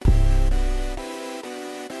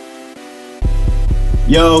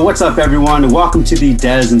Yo, what's up, everyone? Welcome to the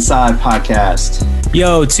Des and Side podcast.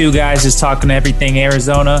 Yo, two guys just talking everything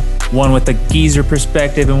Arizona, one with a geezer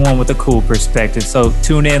perspective and one with a cool perspective. So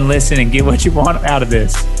tune in, listen, and get what you want out of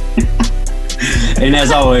this. And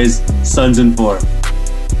as always, Suns in 4.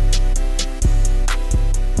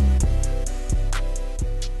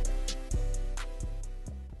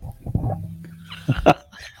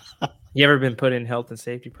 You ever been put in health and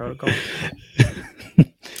safety protocol?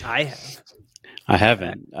 I have. I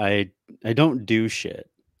haven't. I don't do shit.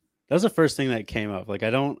 That was the first thing that came up. Like I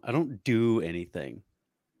don't do anything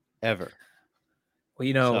ever.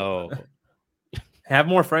 Well, have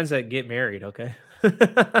more friends that get married, okay?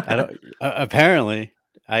 I don't apparently.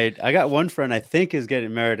 I got one friend I think is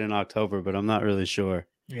getting married in October, but I'm not really sure.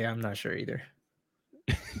 Yeah, I'm not sure either.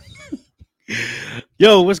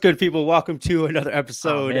 Yo, what's good, people? Welcome to another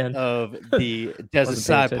episode of the Des and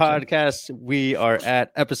Side podcast. We are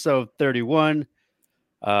at episode 31.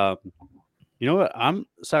 You know what?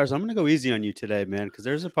 Cyrus, I'm gonna go easy on you today, man, because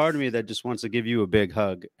there's a part of me that just wants to give you a big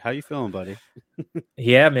hug. How you feeling, buddy?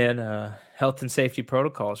 Yeah, man. Health and safety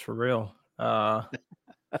protocols for real. I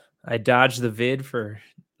dodged the vid for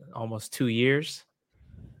almost 2 years,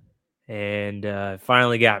 and it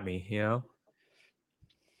finally got me. You know,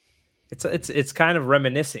 it's kind of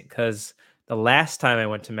reminiscent because the last time I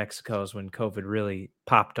went to Mexico is when COVID really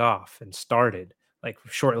popped off and started, like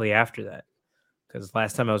shortly after that. Because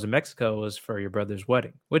last time I was in Mexico was for your brother's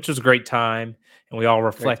wedding, which was a great time. And we all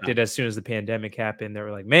reflected as soon as the pandemic happened. They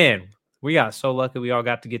were like, man, we got so lucky we all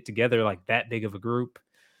got to get together like that big of a group.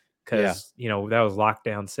 Because, that was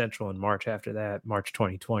lockdown central in March after that, March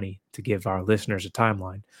 2020, to give our listeners a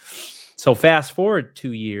timeline. So fast forward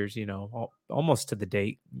 2 years, almost to the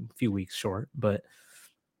date, a few weeks short. But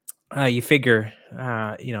you figure,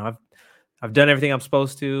 I've done everything I'm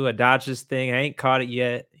supposed to. I dodged this thing. I ain't caught it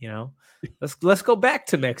yet, Let's go back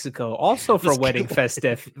to Mexico also for wedding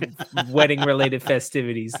related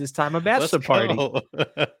festivities. This time a bachelor party.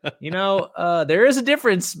 There is a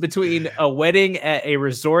difference between a wedding at a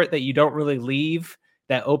resort that you don't really leave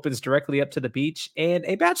that opens directly up to the beach and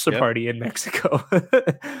a bachelor party in Mexico.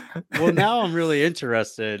 Well, now I'm really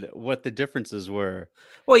interested what the differences were.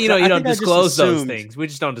 Well, you don't disclose those things. We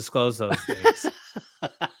just don't disclose those things.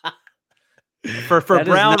 For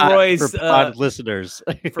Brown Roy's listeners,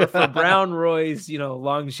 for Brown Roy's,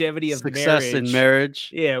 longevity of success in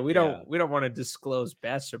marriage. Yeah, we don't want to disclose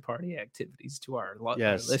bachelor party activities to our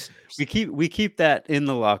listeners. We keep that in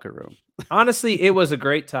the locker room. Honestly, it was a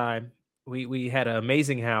great time. We had an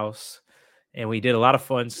amazing house, and we did a lot of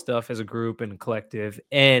fun stuff as a group and collective.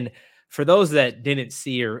 And for those that didn't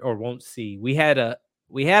see or won't see, we had a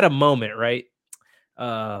moment, right?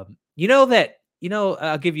 I'll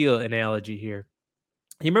give you an analogy here.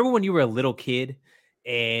 You remember when you were a little kid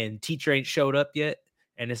and teacher ain't showed up yet?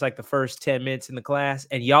 And it's like the first 10 minutes in the class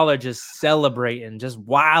and y'all are just celebrating, just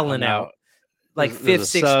wilding out. Like fifth,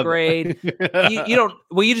 sixth grade.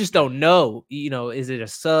 You just don't know, is it a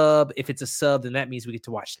sub? If it's a sub, then that means we get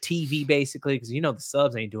to watch TV basically. Cause the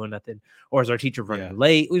subs ain't doing nothing. Or is our teacher running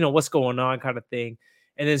late? What's going on kind of thing.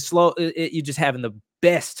 And then you're just having the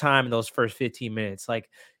best time in those first 15 minutes. Like,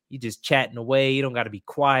 you just chatting away. You don't got to be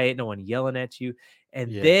quiet. No one yelling at you.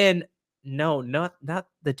 And then, no, not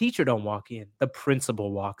the teacher don't walk in. The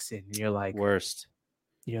principal walks in. And you're like, worst.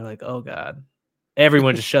 You're like, oh God.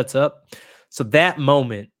 Everyone just shuts up. So that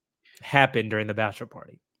moment happened during the bachelor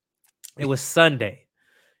party. It was Sunday.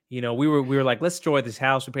 We were like, let's enjoy this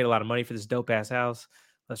house. We paid a lot of money for this dope ass house.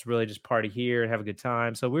 Let's really just party here and have a good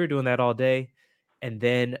time. So we were doing that all day. And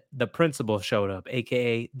then the principal showed up,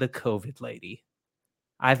 AKA the COVID lady.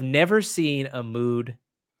 I've never seen a mood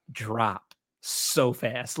drop so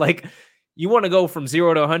fast. Like, you want to go from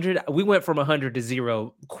 0 to 100? We went from 100 to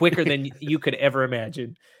 0 quicker than you could ever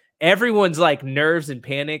imagine. Everyone's like nerves and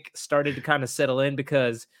panic started to kind of settle in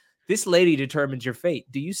because this lady determines your fate.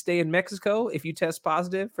 Do you stay in Mexico if you test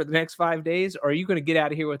positive for the next 5 days, or are you going to get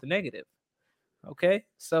out of here with a negative? Okay.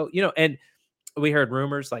 So, and we heard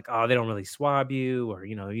rumors like, oh, they don't really swab you, or,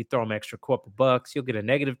 you throw them extra couple bucks, you'll get a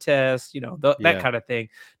negative test, that kind of thing.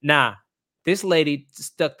 Nah, this lady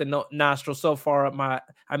stuck the nostril so far up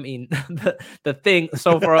the thing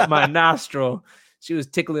so far up my nostril. She was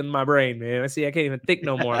tickling my brain, man. I can't even think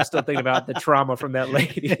no more. I'm still thinking about the trauma from that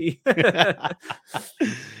lady.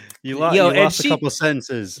 You lost a couple of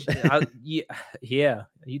sentences. Yeah,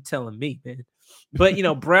 you telling me, man. But,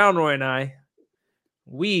 Brown Roy and I,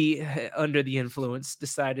 we, under the influence,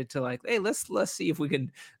 decided to like, hey, let's see if we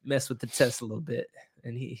can mess with the test a little bit.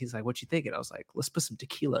 And he's like, what you thinking? I was like, let's put some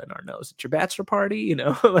tequila in our nose. It's your bachelor party,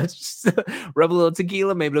 let's just rub a little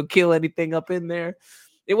tequila. Maybe it'll kill anything up in there.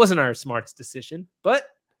 it wasn't our smartest decision. But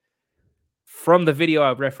from the video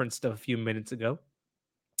I referenced a few minutes ago,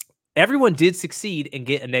 everyone did succeed and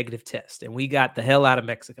get a negative test, and we got the hell out of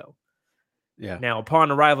Mexico. Yeah. Now,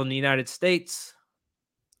 upon arrival in the United States,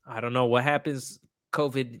 I don't know what happens.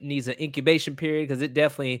 COVID needs an incubation period because it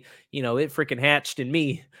definitely, it freaking hatched in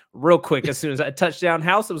me real quick. As soon as I touched down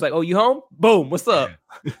house, it was like, oh, you home? Boom. What's up?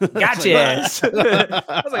 Gotcha ass.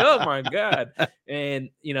 I was like, oh my God. And,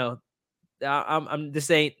 I'm this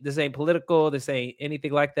ain't political. This ain't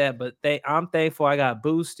anything like that. But I'm thankful I got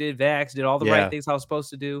boosted, vaxxed, did all the right things I was supposed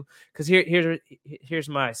to do. Because here's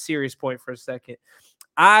my serious point for a second.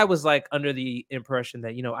 I was like under the impression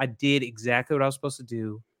that, I did exactly what I was supposed to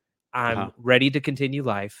do. I'm ready to continue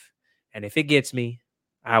life. And if it gets me,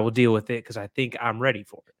 I will deal with it because I think I'm ready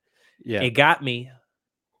for it. Yeah. It got me.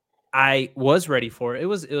 I was ready for it. It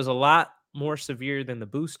was a lot more severe than the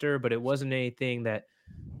booster, but it wasn't anything that,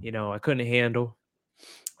 I couldn't handle.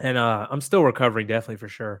 And I'm still recovering, definitely for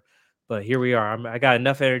sure. But here we are. I got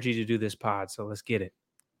enough energy to do this pod, so let's get it.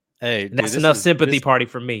 Hey, and that's enough sympathy party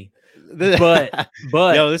for me. But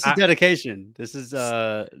yo, this is dedication. This is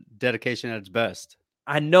dedication at its best.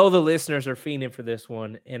 I know the listeners are fiending for this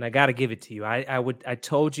one, and I got to give it to you. I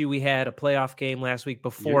told you we had a playoff game last week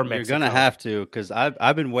before Mexico. You're gonna have to, because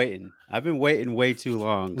I've been waiting. I've been waiting way too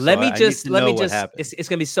long. Let me just. It's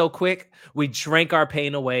gonna be so quick. We drank our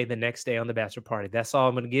pain away the next day on the bachelor party. That's all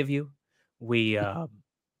I'm gonna give you. We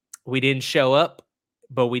didn't show up,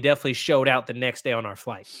 but we definitely showed out the next day on our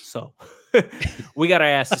flight. So we got our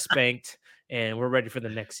asses spanked. And we're ready for the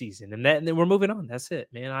next season. And then we're moving on. That's it,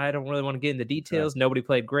 man. I don't really want to get into details. Yeah. Nobody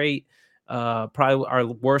played great. Probably our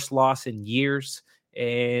worst loss in years.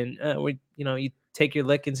 And you take your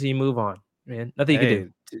lickings and you move on, man. Nothing you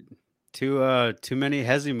can do. Too many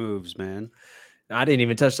hezzy moves, man. I didn't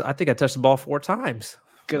even touch. I think I touched the ball 4 times.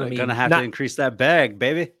 Gonna have to increase that bag,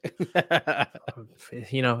 baby.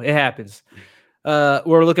 It happens.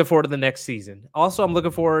 We're looking forward to the next season. Also, I'm looking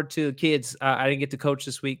forward to the kids. I didn't get to coach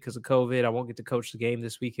this week because of COVID. I won't get to coach the game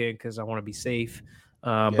this weekend because I want to be safe.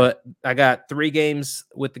 But I got 3 games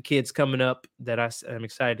with the kids coming up that I'm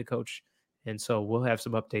excited to coach. And so we'll have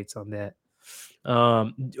some updates on that.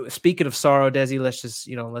 Speaking of sorrow, Desi,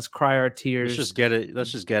 let's cry our tears. Let's just get it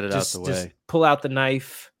out the way. Just pull out the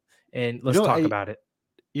knife and let's talk about it.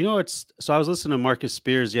 So I was listening to Marcus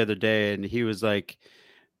Spears the other day, and he was like,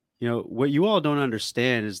 what you all don't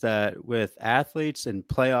understand is that with athletes and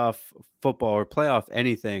playoff football or playoff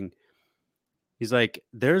anything, he's like,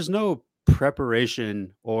 there's no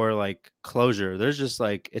preparation or like closure. There's just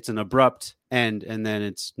like, it's an abrupt end and then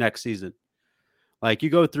it's next season. Like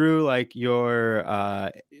you go through like your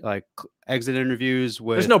like exit interviews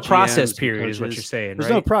with there's no GMs process period is what you're saying.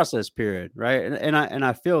 There's no process period. Right. And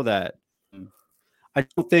I feel that I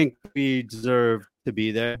don't think we deserve to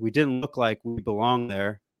be there. We didn't look like we belong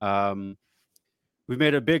there. We've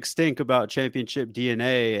made a big stink about championship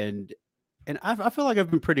DNA, and I feel like I've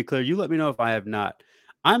been pretty clear. You let me know if I have not.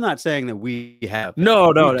 I'm not saying that we have.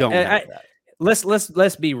 No. Don't have that.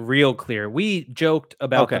 Let's be real clear. We joked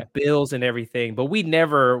about the Bills and everything, but we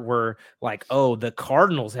never were like, oh, the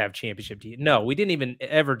Cardinals have championship DNA. No, we didn't even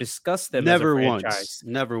ever discuss them. Never as a once. franchise.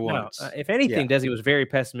 Never once. If anything, Desi was very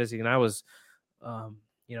pessimistic, and I was,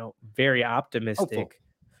 very optimistic. Hopeful.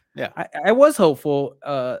 Yeah, I was hopeful.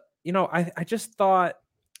 I just thought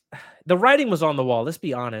the writing was on the wall. Let's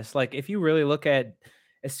be honest. Like, if you really look at,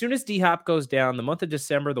 as soon as D-Hop goes down, the month of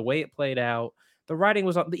December, the way it played out, the writing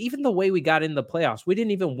was on. Even the way we got in the playoffs, we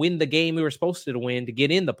didn't even win the game we were supposed to win to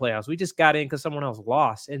get in the playoffs. We just got in because someone else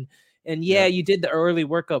lost. And you did the early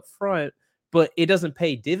work up front, but it doesn't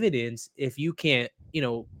pay dividends if you can't, you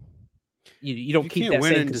don't keep that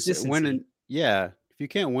same consistency. If you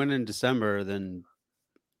can't win in December, then.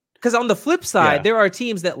 Because on the flip side, there are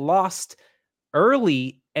teams that lost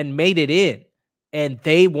early and made it in, and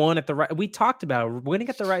they won at the right. We talked about it. Winning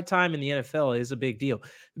at the right time in the NFL is a big deal.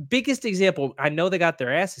 Biggest example, I know they got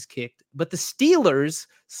their asses kicked, but the Steelers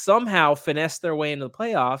somehow finessed their way into the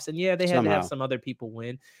playoffs, and they had to have some other people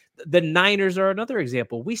win. The Niners are another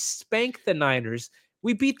example. We spanked the Niners.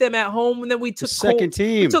 We beat them at home, and then we took second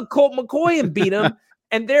team. We took Colt McCoy and beat them,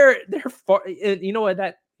 and they're far. You know what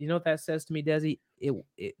that says to me, Desi?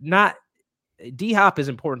 Not D-Hop is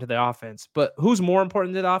important to the offense, but who's more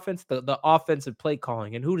important to the offense? The offensive play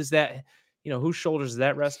calling. And who does that, whose shoulders does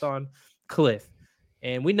that rest on? Cliff.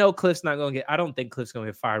 And we know Cliff's not going to I don't think Cliff's going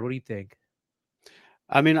to get fired. What do you think?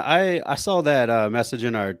 I mean, I saw that message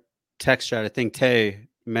in our text chat. I think Tay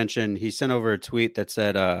mentioned, he sent over a tweet that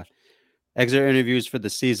said, exit interviews for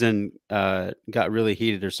the season got really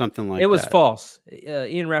heated or something like that. It was false.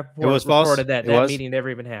 Ian Rappaport reported that meeting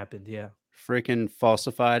never even happened. Yeah. freaking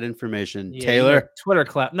falsified information. Yeah, Taylor, Twitter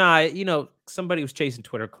clout. Nah, somebody was chasing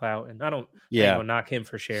Twitter clout, and I ain't gonna knock him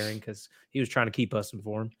for sharing because he was trying to keep us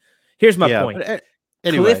informed. Here's my point. But,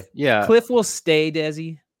 anyway, Cliff will stay,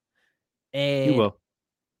 Desi, and he will.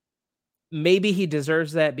 Maybe he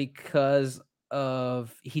deserves that because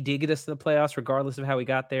he did get us to the playoffs, regardless of how he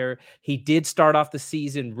got there. He did start off the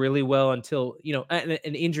season really well until, and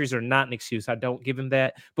injuries are not an excuse. I don't give him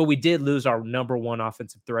that, but we did lose our number one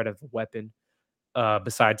offensive threat of a weapon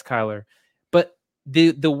besides Kyler. But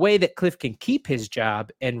the way that Cliff can keep his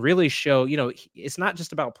job and really show, it's not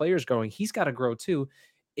just about players growing. He's got to grow too.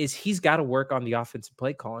 He's got to work on the offensive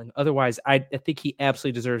play calling. Otherwise, I think he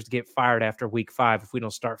absolutely deserves to get fired after week 5 if we don't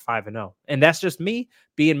start 5-0. And that's just me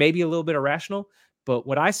being maybe a little bit irrational. But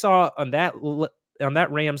what I saw on that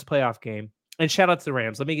Rams playoff game, and shout out to the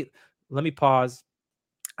Rams. Let me pause.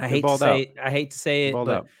 I hate to say it,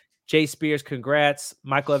 but Jay Spears, congrats.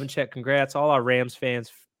 Michael Evanchek, congrats. All our Rams fans,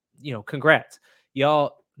 congrats.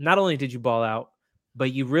 Y'all, not only did you ball out,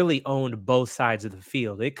 but you really owned both sides of the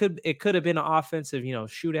field. It could have been an offensive,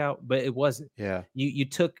 shootout, but it wasn't. Yeah. You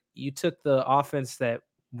took the offense that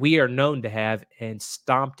we are known to have and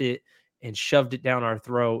stomped it and shoved it down our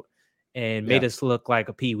throat and made us look like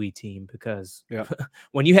a peewee team because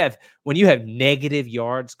when you have negative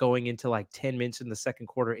yards going into like 10 minutes in the second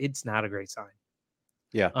quarter, it's not a great sign.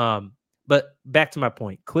 Yeah. But back to my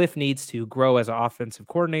point, Cliff needs to grow as an offensive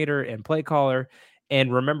coordinator and play caller,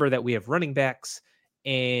 and remember that we have running backs.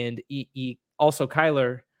 And also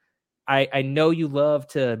Kyler, I know you love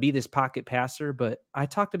to be this pocket passer, but I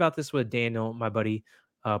talked about this with Daniel, my buddy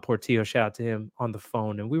Portillo, shout out to him, on the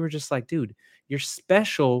phone. And we were just like, dude, you're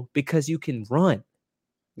special because you can run.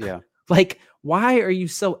 Yeah. Like, why are you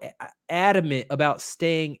so adamant about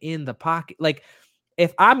staying in the pocket? Like,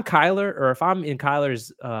 if I'm Kyler or if I'm in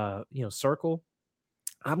Kyler's, circle,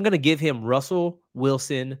 I'm going to give him Russell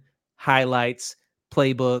Wilson highlights,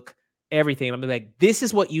 playbook, everything. I'm like, this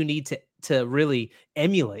is what you need to really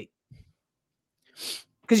emulate.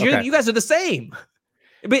 Because you guys are the same.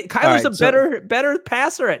 But Kyler's better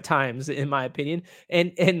passer at times, in my opinion.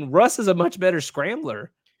 And Russ is a much better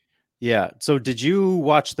scrambler. Yeah. So did you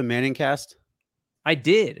watch the Manning cast? I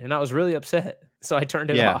did, and I was really upset. So I turned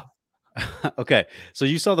it off. Okay. So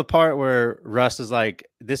you saw the part where Russ is like,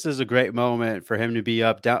 this is a great moment for him to be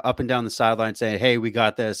up and down the sideline saying, hey, we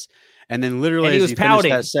got this. And then literally he was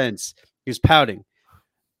pouting. That sentence, he was pouting.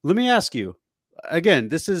 Let me ask you again,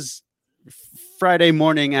 this is Friday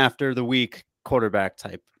morning after the week quarterback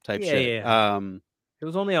type shit. Yeah. It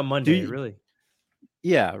was only on Monday, really.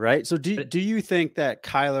 Yeah. Right. So do you think that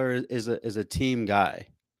Kyler is a team guy?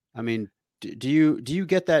 I mean, do you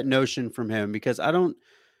get that notion from him? Because I don't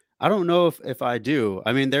know if I do.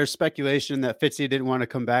 I mean, there's speculation that Fitzy didn't want to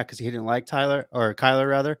come back because he didn't like Kyler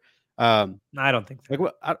rather. I don't think so. Like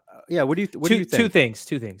what? What do you think?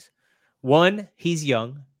 Two things. One, he's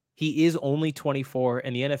young. He is only 24,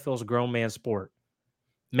 and the NFL is a grown man sport,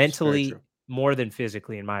 mentally more than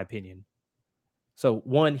physically, in my opinion. So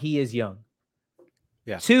one, he is young.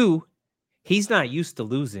 Yeah. Two, he's not used to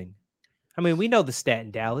losing. I mean, we know the stat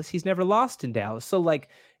in Dallas. He's never lost in Dallas. So like,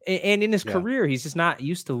 and in his career, he's just not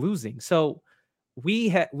used to losing. So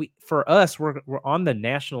for us, we're on the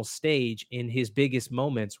national stage in his biggest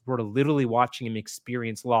moments. We're literally watching him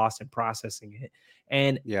experience loss and processing it.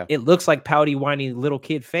 And it looks like pouty, whiny little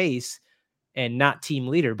kid face and not team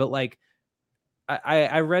leader. But like,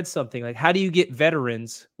 I read something like, how do you get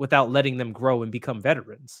veterans without letting them grow and become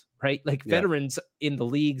veterans, right? Like veterans in the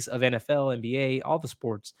leagues of NFL, NBA, all the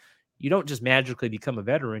sports, you don't just magically become a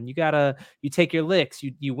veteran. You take your licks,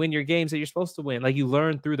 you win your games that you're supposed to win. Like you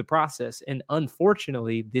learn through the process. And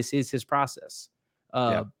unfortunately, this is his process.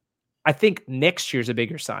 I think next year's a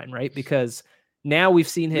bigger sign, right? Because now we've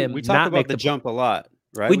seen him. We talk about the jump a lot,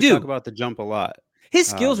 right? We do talk about the jump a lot. His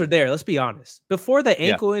skills are there. Let's be honest. Before the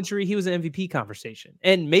ankle injury, he was an MVP conversation.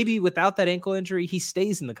 And maybe without that ankle injury, he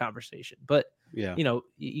stays in the conversation. But,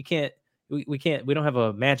 you can't. We don't have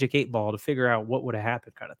a magic 8 ball to figure out what would have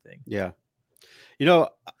happened kind of thing. Yeah.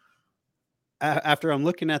 After I'm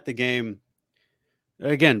looking at the game,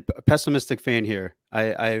 again, a pessimistic fan here.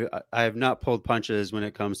 I have not pulled punches when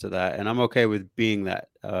it comes to that. And I'm okay with being that.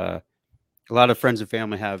 A lot of friends and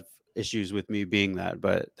family have issues with me being that,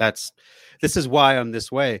 but this is why I'm this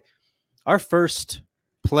way. Our first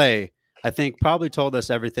play, I think, probably told us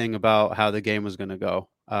everything about how the game was going to go.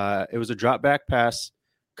 It was a drop back pass.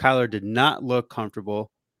 Kyler did not look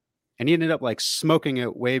comfortable, and he ended up like smoking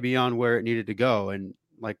it way beyond where it needed to go. And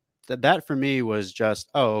like that for me was just,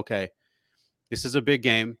 oh, okay, this is a big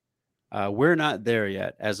game. We're not there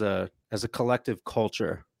yet as a collective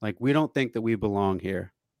culture. Like we don't think that we belong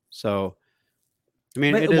here. So I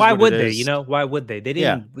mean, why would they? You know, why would they? They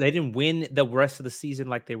didn't. They didn't win the rest of the season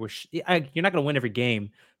like they were. You're not going to win every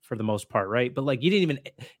game for the most part, right? But like, you didn't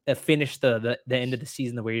even finish the end of the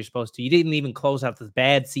season the way you're supposed to. You didn't even close out this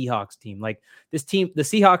bad Seahawks team. Like this team, the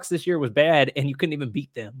Seahawks this year was bad, and you couldn't even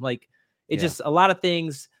beat them. Like just a lot of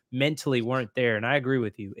things mentally weren't there, and I agree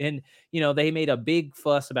with you. And they made a big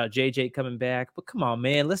fuss about JJ coming back, but come on,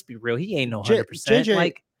 man, let's be real. He ain't no 100%.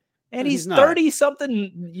 Like. And he's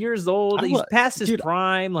 30-something years old. He's past his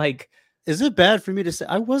prime. Like, is it bad for me to say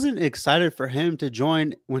I wasn't excited for him to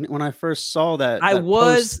join when I first saw that? I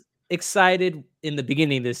was excited in the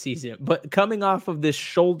beginning of this season, but coming off of this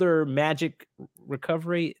shoulder magic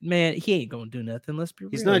recovery, man, he ain't gonna do nothing. Let's be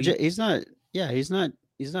real. He's not. He's not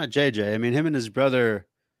JJ. I mean, him and his brother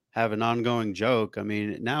have an ongoing joke. I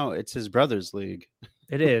mean, now it's his brother's league.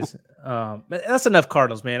 It is. But that's enough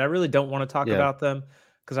Cardinals, man. I really don't want to talk about them,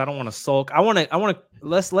 because I don't want to sulk. I want to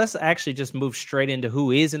let's actually just move straight into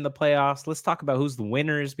who is in the playoffs. Let's talk about who's the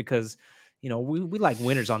winners, because we like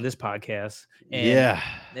winners on this podcast. And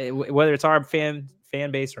whether it's our fan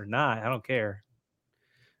base or not, I don't care.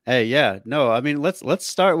 Hey, yeah, no, I mean let's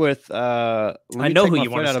start with I know who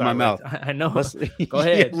you want to start with. Mouth. I know. Go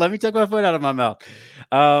ahead. Let me take my foot out of my mouth.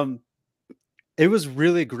 It was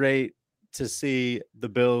really great to see the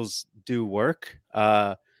Bills do work.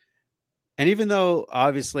 And even though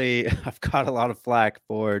obviously I've got a lot of flack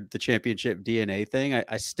for the championship DNA thing,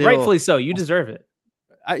 I still rightfully so. You deserve it.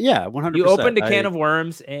 100%. You opened a can of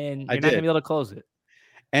worms, and you're not gonna be able to close it.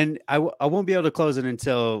 And I won't be able to close it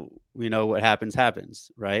until what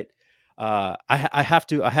happens, right? I have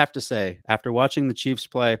to say, after watching the Chiefs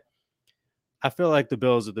play, I feel like the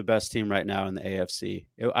Bills are the best team right now in the AFC.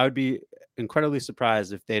 I would be incredibly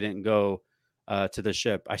surprised if they didn't go to the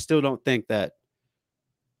ship. I still don't think that.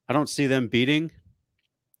 I don't see them beating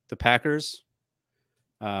the Packers,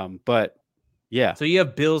 but yeah. So you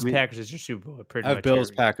have Bills, Packers as your Super Bowl. I have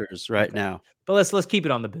Bills, Packers right now. But let's keep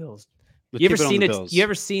it on the Bills. You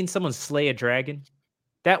ever seen someone slay a dragon?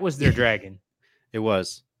 That was their dragon. It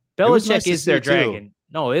was. Belichick is their dragon. Too.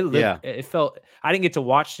 No, it felt. I didn't get to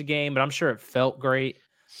watch the game, but I'm sure it felt great.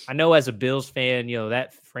 I know as a Bills fan,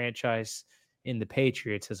 that franchise in the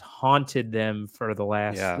Patriots has haunted them for the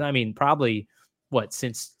last. I mean, probably. What,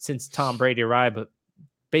 since Tom Brady arrived, but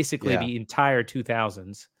basically the entire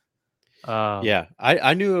 2000s.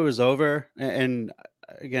 I knew it was over. And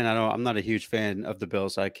again, I'm not a huge fan of the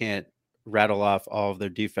Bills, so I can't rattle off all of their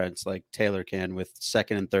defense like Taylor can with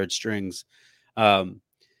second and third strings. But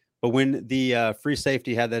when the free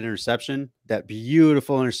safety had that interception, that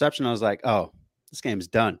beautiful interception, I was like, oh, this game's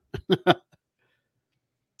done.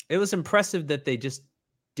 It was impressive that they just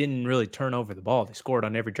didn't really turn over the ball. They scored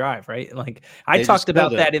on every drive, right? Like I talked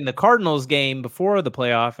about that in the Cardinals game before the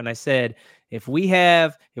playoff, and I said if we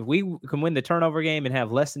can win the turnover game and have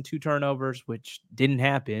less than 2 turnovers, which didn't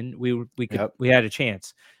happen, we had a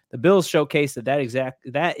chance. The Bills showcased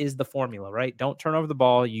that is the formula, right? Don't turn over the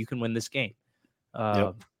ball, you can win this game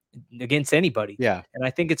against anybody. Yeah, and I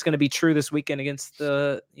think it's going to be true this weekend against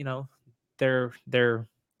the their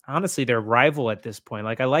honestly their rival at this point.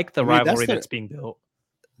 Like I like the rivalry that's being built.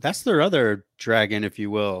 That's their other dragon, if you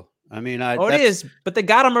will. I mean, it is, but they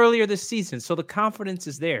got them earlier this season, so the confidence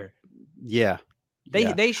is there. Yeah,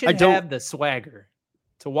 they should have the swagger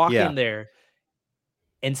to walk in there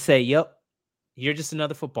and say, "Yep, you're just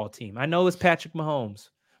another football team." I know it's Patrick Mahomes,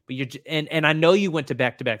 but and I know you went to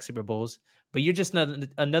back-to-back Super Bowls, but you're just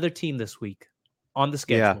another team this week on the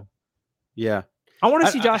schedule. Yeah. I want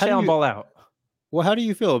to see Josh Allen ball out. Well, how do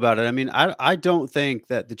you feel about it? I mean, I don't think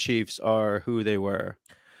that the Chiefs are who they were.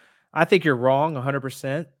 I think you're wrong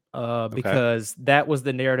 100% because that was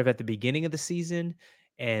the narrative at the beginning of the season,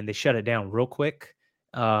 and they shut it down real quick.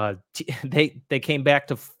 They came back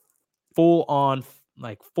to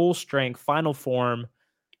full strength, final form,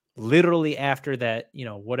 literally after that,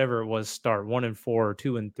 whatever it was, start 1-4 or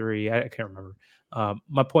 2-3. I can't remember.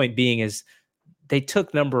 My point being is they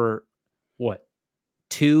took number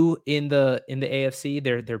 2 in the AFC.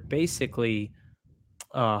 They're basically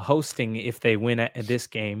hosting if they win at this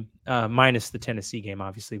game, minus the Tennessee game,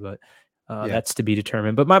 obviously, but that's to be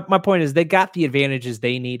determined. But my point is they got the advantages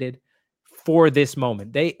they needed for this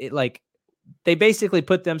moment. They basically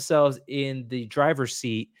put themselves in the driver's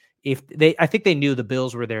seat. I think they knew the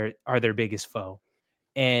Bills are their biggest foe,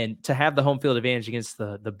 and to have the home field advantage against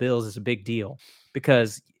the Bills is a big deal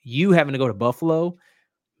because you having to go to Buffalo,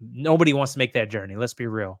 nobody wants to make that journey. Let's be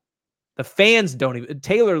real. The fans don't even.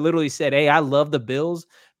 Taylor literally said, "Hey, I love the Bills,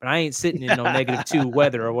 but I ain't sitting in no -2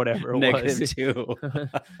 weather or whatever it was. -2.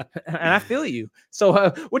 And I feel you. So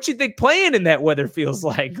what you think playing in that weather feels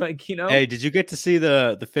like? Like, Hey, did you get to see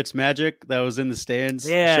the Fitzmagic that was in the stands?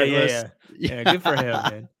 Yeah. Good for him,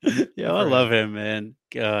 man. Yeah, I love him, man.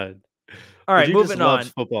 God. All right, moving on.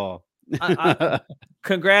 Football.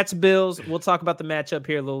 Congrats, Bills. We'll talk about the matchup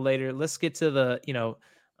here a little later. Let's get to the,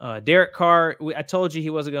 Derek Carr. I told you he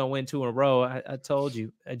wasn't going to win 2 in a row. I told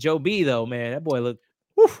you. Joe B, though, man, that boy looked.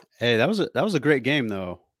 Whew. Hey, that was a great game,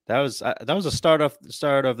 though. That was a start of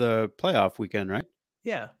the playoff weekend, right?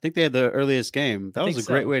 Yeah, I think they had the earliest game. That was a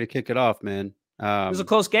great way to kick it off, man. It was a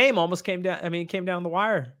close game. Almost came down. I mean, it came down the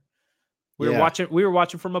wire. We were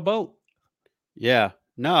watching from a boat. Yeah.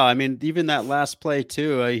 No, I mean, even that last play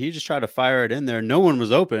too. He just tried to fire it in there. No one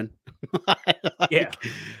was open. Yeah.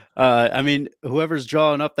 I mean, whoever's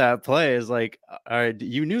drawing up that play is like, all right,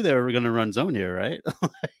 you knew they were going to run zone here, right?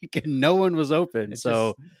 No one was open.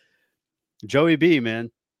 Joey B,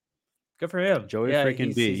 man. Good for him. Joey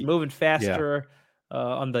freaking B. He's moving faster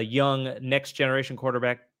on the young next generation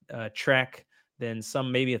quarterback track than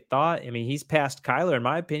some maybe have thought. I mean, he's passed Kyler, in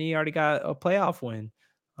my opinion. He already got a playoff win.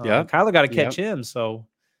 Kyler got to catch him. So,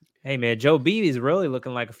 hey, man, Joe B is really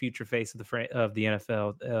looking like a future face of the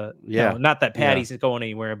NFL. No, not that Patty's going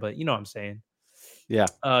anywhere, but you know what I'm saying. Yeah.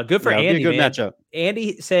 Good for Andy. Be a good man. matchup.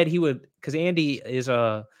 Andy said he would, because Andy is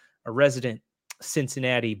a resident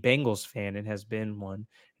Cincinnati Bengals fan and has been one. And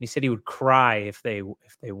he said he would cry if they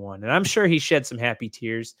won. And I'm sure he shed some happy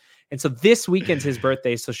tears. And so this weekend's his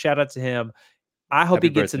birthday. So shout out to him. I hope he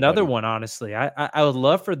gets another one, honestly. I would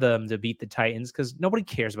love for them to beat the Titans because nobody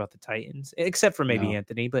cares about the Titans, except for maybe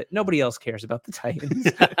Anthony, but nobody else cares about the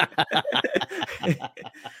Titans.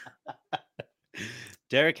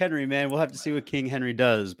 Derrick Henry, man, we'll have to see what King Henry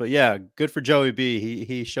does. But yeah, good for Joey B.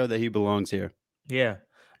 He showed that he belongs here. Yeah.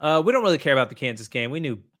 We don't really care about the Kansas game. We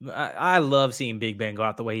knew I love seeing Big Ben go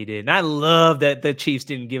out the way he did. And I love that the Chiefs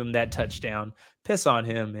didn't give him that touchdown. Piss on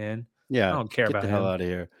him, man. Yeah. I don't care about him. Get the hell out of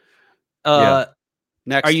here.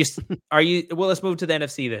 Next. Are you well, let's move to the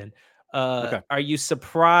NFC then. Okay. Are you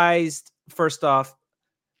surprised? First off,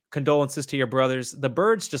 condolences to your brothers. The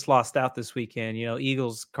Birds just lost out this weekend.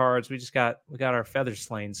 Eagles, Cards. We got our feathers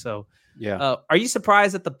slain. So yeah. Are you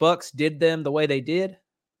surprised that the Bucs did them the way they did?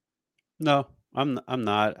 No, I'm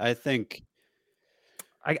not. I think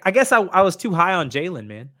I guess I was too high on Jalen,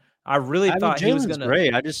 man. I really thought he was gonna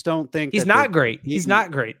great. I just don't think he's not great. He's not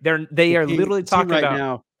great. They are literally talking right about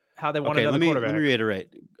now how they want another quarterback. Let me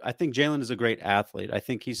reiterate. I think Jalen is a great athlete. I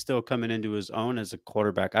think he's still coming into his own as a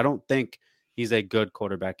quarterback. I don't think he's a good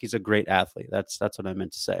quarterback. He's a great athlete. That's what I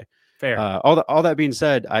meant to say. Fair. All that being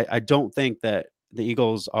said, I don't think that the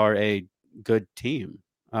Eagles are a good team.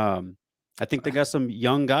 I think they got some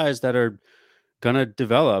young guys that are gonna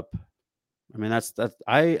develop. I mean, that's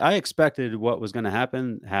I expected what was gonna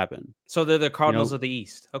happen. So they're the Cardinals of the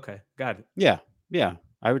East. Okay, got it. Yeah.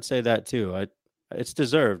 I would say that too. It's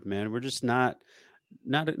deserved, man. We're just not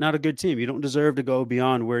a good team. You don't deserve to go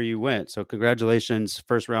beyond where you went. So congratulations,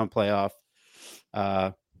 first round playoff.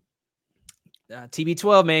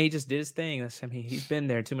 TB12, man, he just did his thing. He's been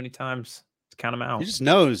there too many times to count him out. He just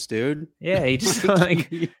knows, dude. Yeah, he just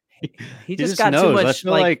he just got knows. Too much. I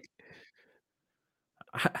feel like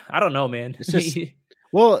I don't know, man. It's just,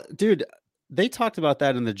 well, dude, they talked about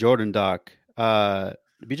that in the Jordan doc.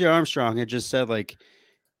 BJ Armstrong had just said like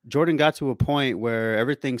Jordan got to a point where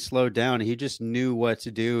everything slowed down and he just knew what to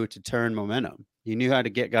do to turn momentum. He knew how to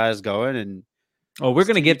get guys going. And we're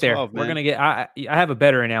going to get there. We're going to get, I have a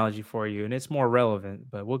better analogy for you and it's more relevant,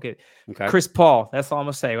 but we'll get Chris Paul. That's all I'm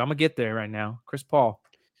going to say. I'm going to get there right now. Chris Paul.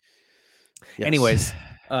 Yes. Anyways,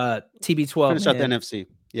 TB12. Finish out the NFC.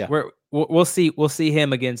 Yeah. We'll see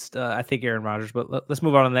him against, I think, Aaron Rodgers, but let's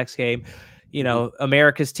move on to the next game.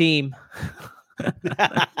 America's team.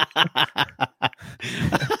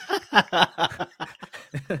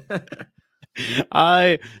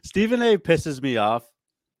 Stephen A pisses me off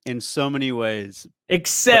in so many ways.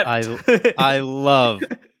 Except I love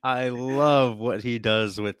what he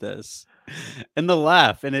does with this. And the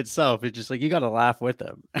laugh in itself, it's just like you gotta laugh with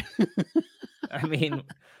him. I mean,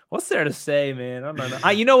 what's there to say, man? I don't know.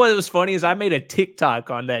 You know what was funny is I made a TikTok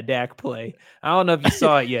on that Dak play. I don't know if you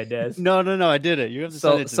saw it yet, Des. No, I didn't. You have to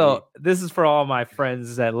send it to me. This is for all my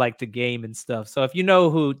friends that like to game and stuff. So if you know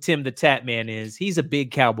who Tim the Tat Man is, he's a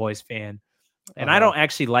big Cowboys fan. And I don't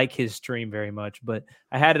actually like his stream very much, but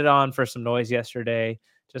I had it on for some noise yesterday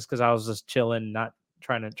just because I was just chilling, not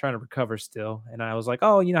trying to recover still. And I was like,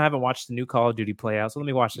 I haven't watched the new Call of Duty play out, so let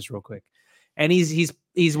me watch this real quick. And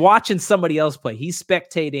he's watching somebody else play. He's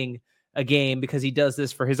spectating a game because he does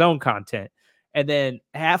this for his own content. And then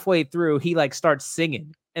halfway through, he like starts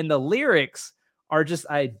singing. and the lyrics are just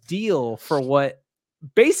ideal for what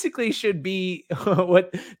basically should be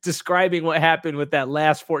what describing what happened with that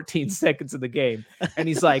last 14 seconds of the game. And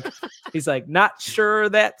he's like, not sure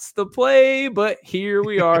that's the play, but here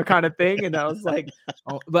we are, kind of thing. And I was like,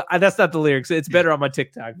 oh, but that's not the lyrics. It's better on my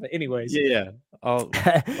TikTok. But anyways, yeah. I'll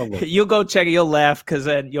you'll go check it. You'll laugh because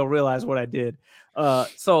then you'll realize what I did.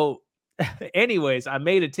 So anyways, I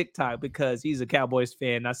made a TikTok because he's a Cowboys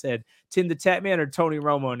fan. I said, Tim the Tatman or Tony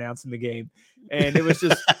Romo announcing the game. And it was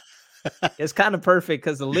just, it's kind of perfect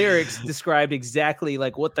because the lyrics described exactly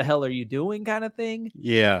like, what the hell are you doing kind of thing.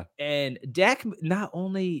 Yeah. And Dak, not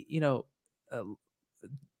only,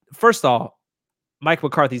 first of all, Mike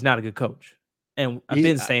McCarthy's not a good coach. And I've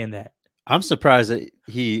been saying that. I'm surprised that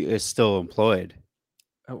he is still employed.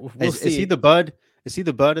 Is he the bud? Is he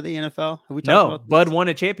the bud of the NFL? Have we talked about this? Bud won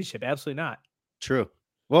a championship. Absolutely not. True.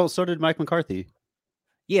 Well, so did Mike McCarthy.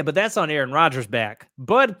 Yeah, but that's on Aaron Rodgers' back.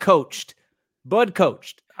 Bud coached.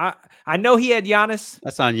 I know he had Giannis.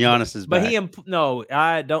 That's on Giannis's back.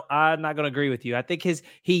 But I'm not going to agree with you. I think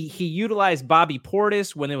he utilized Bobby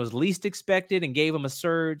Portis when it was least expected and gave him a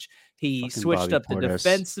surge. He switched Bobby up Portis. The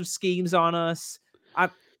defensive schemes on us.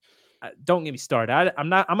 Don't get me started. I'm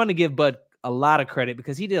going to give Bud a lot of credit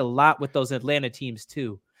because he did a lot with those Atlanta teams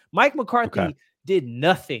too. Mike McCarthy did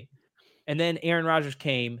nothing. And then Aaron Rodgers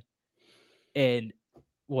came and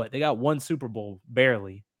they got one Super Bowl,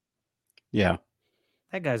 barely. Yeah.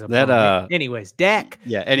 That guy's a anyways, Dak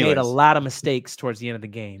made a lot of mistakes towards the end of the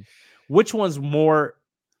game. Which one's worse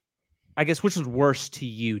to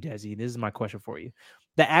you, Desi? This is my question for you.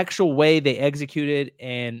 The actual way they executed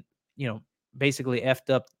and, basically effed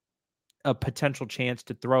up a potential chance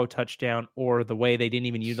to throw a touchdown, or the way they didn't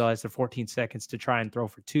even utilize the 14 seconds to try and throw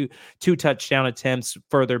for two touchdown attempts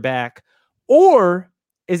further back, or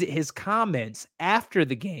is it his comments after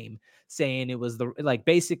the game saying it was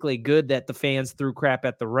basically good that the fans threw crap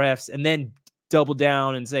at the refs and then double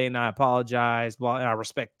down and saying, I apologize, well, I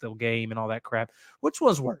respect the game and all that crap? Which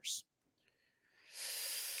one's worse?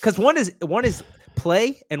 Because one is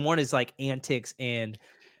play and one is like antics and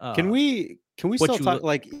can we still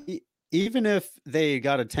talk even if they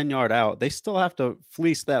got a 10-yard out, they still have to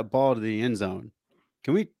fleece that ball to the end zone.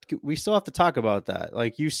 We still have to talk about that.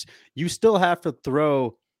 Like you still have to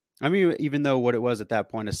throw. I mean, even though what it was at that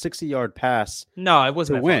point, a 60-yard pass. No, it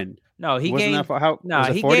wasn't to win. No, he wasn't gained. That far. How, no, was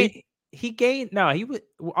it he 40? gained. He gained. No, he was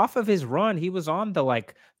off of his run. He was on the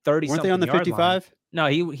 30. Weren't they on the 55? No,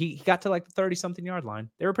 he got to the 30-something yard line.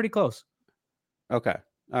 They were pretty close. Okay,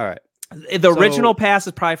 all right. The original pass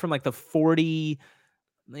is probably from the 40.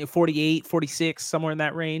 48, 46, somewhere in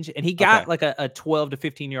that range. And he got a 12 to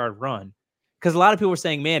 15 yard run. Because a lot of people were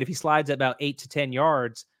saying, man, if he slides at about 8 to 10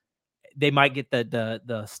 yards, they might get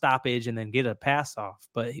the stoppage and then get a pass off.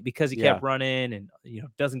 But because he kept running and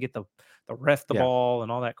doesn't get the ref the ball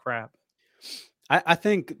and all that crap. I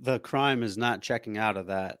think the crime is not checking out of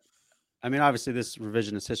that. I mean, obviously this is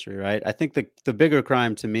revisionist history, right? I think the bigger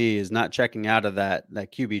crime to me is not checking out of that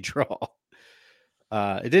QB draw.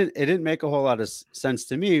 It didn't make a whole lot of sense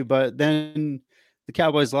to me, but then the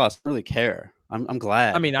Cowboys lost. I don't really care. I'm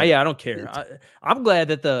glad. I mean, I don't care. I'm glad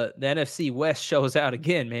that the NFC West shows out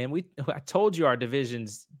again, man. I told you our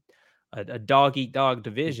division's a dog eat dog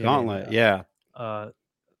division. Gauntlet,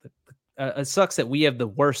 It sucks that we have the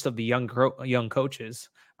worst of the young coaches.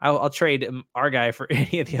 I'll trade our guy for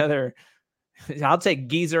any of the other. I'll take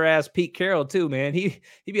geezer ass Pete Carroll too, man. He'd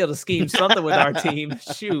be able to scheme something with our team.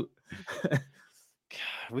 Shoot.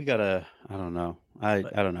 We gotta. I don't know. I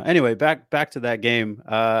don't know. Anyway, back to that game.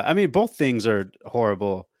 I mean, both things are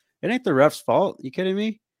horrible. It ain't the ref's fault. You kidding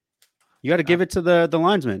me? You got to give it to the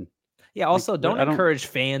linesman. Yeah. Also, don't encourage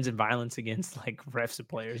fans and violence against refs and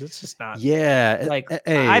players. It's just not. Yeah.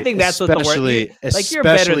 I think that's what the word. You're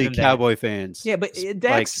better than Cowboy that. fans. Yeah, but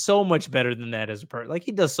Dak's so much better than that as a person.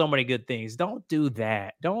 He does so many good things. Don't do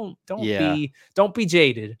that. Don't be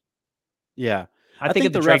jaded. Yeah. I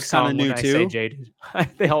think the Drake refs kind of knew too. Say jaded.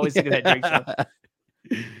 They always think of that Drake song.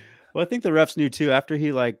 Well, I think the refs knew too. After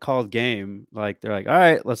he called game, they're like, all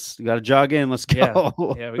right, we got to jog in. Let's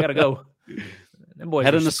go. Yeah, we got to go. Them boys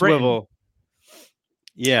head in the swivel.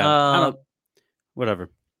 Yeah.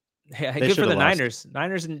 Whatever. Yeah, good for the Niners.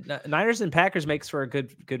 Niners and Packers makes for a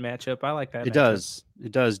good matchup. I like that. It does.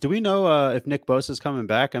 It does. Do we know if Nick Bosa is coming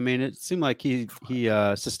back? I mean, it seemed like he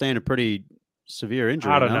sustained a pretty severe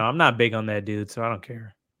injury. I don't know. I'm not big on that dude, so I don't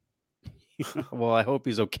care. Well, I hope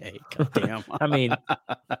he's okay. God damn. I mean,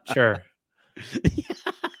 sure.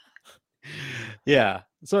 Yeah.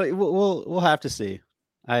 So we'll have to see.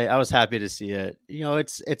 I was happy to see it.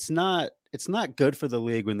 It's not good for the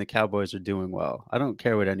league when the Cowboys are doing well. I don't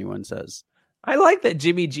care what anyone says. I like that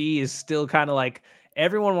Jimmy G is still kind of like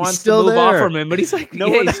everyone wants to still move on there. from him, but he's like, No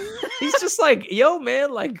yeah, one- he's just like, yo,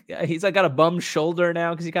 man, like he's like got a bum shoulder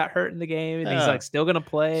now because he got hurt in the game, and he's like still gonna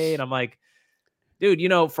play. And I'm like, dude, you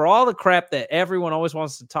know, for all the crap that everyone always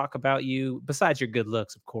wants to talk about you, besides your good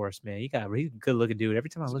looks, of course, man, he's a good looking dude. Every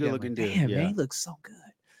time I look at him, I'm like, damn, man, he looks so good.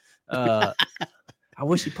 I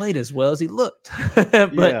wish he played as well as he looked.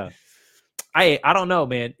 But I don't know,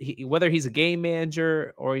 man. Whether he's a game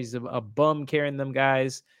manager or he's a bum carrying them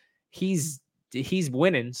guys, he's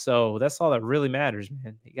winning. So that's all that really matters,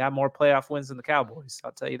 man. He got more playoff wins than the Cowboys.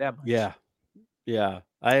 I'll tell you that much. Yeah.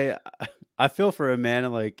 I feel for him,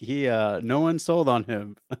 man. Like he, no one sold on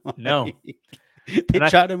him. No, they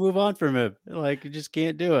tried to move on from him. Like you just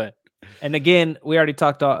can't do it. And again, we already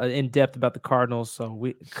talked in depth about the Cardinals.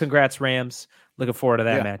 So congrats, Rams. Looking forward to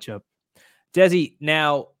that matchup. Desi,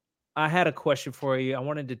 now I had a question for you. I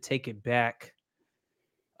wanted to take it back.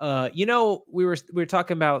 You know, we were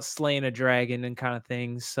talking about slaying a dragon and kind of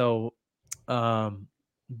things. So, I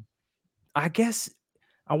guess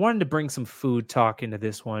I wanted to bring some food talk into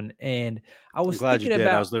this one, and I was glad thinking you did.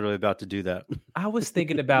 about. I was literally about to do that. I was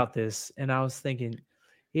thinking about this, and I was thinking,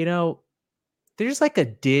 you know, there's like a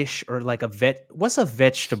dish or like what's a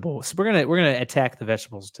vegetable? So we're gonna attack the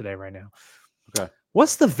vegetables today right now. Okay.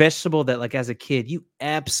 What's the vegetable that, like, as a kid, you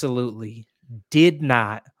absolutely did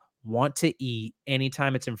not want to eat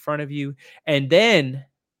anytime it's in front of you? And then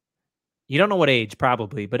you don't know what age,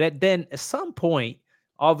 probably, but then at some point,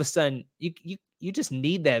 all of a sudden, you just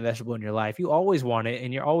need that vegetable in your life. You always want it,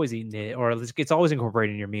 and you're always eating it, or it's always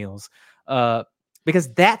incorporated in your meals.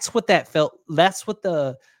 Because that's what that felt. That's what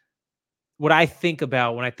I think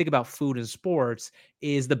about when I think about food and sports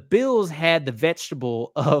is the Bills had the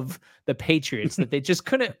vegetable of the Patriots that they just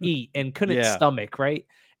couldn't eat and couldn't stomach, right?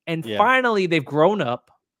 And finally they've grown up.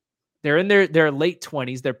 They're in their late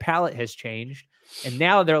 20s. Their palate has changed. And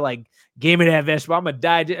now they're like, give me that vegetable. I'm going to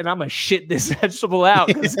die and I'm going to shit this vegetable out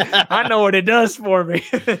because I know what it does for me.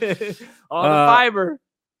 All the fiber.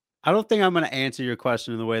 I don't think I'm going to answer your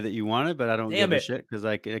question in the way that you want it, but I don't give a shit because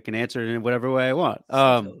I can answer it in whatever way I want.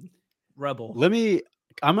 Rebel.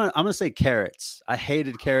 I'm gonna say carrots. I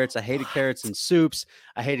hated carrots. I hated carrots in soups.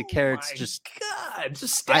 I hated carrots. Just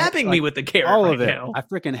stabbing me with the carrot. All right of it. Now. I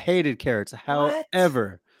freaking hated carrots.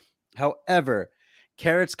 However,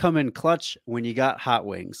 carrots come in clutch when you got hot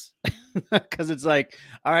wings, because it's like,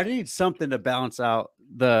 all right, I need something to balance out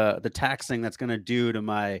the taxing that's gonna do to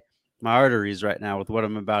my arteries right now with what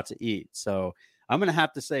I'm about to eat. So I'm gonna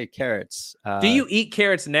have to say carrots. Do you eat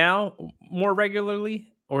carrots now more regularly?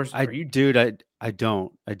 Or I don't. I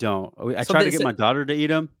try to get my daughter to eat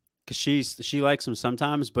them because she likes them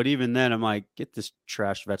sometimes, but even then I'm like, get this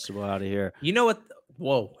trash vegetable out of here. You know what?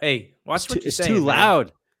 Whoa, hey, watch what you're saying. It's too loud.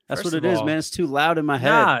 Man. That's what it is, man. It's too loud in my head.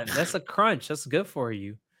 Nah, that's a crunch. That's good for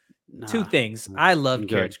you. Two things. I love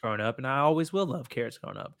carrots growing up, and I always will love carrots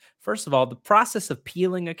growing up. First of all, the process of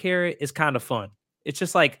peeling a carrot is kind of fun. It's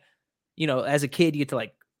just like, you know, as a kid, you get to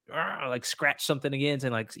like scratch something again,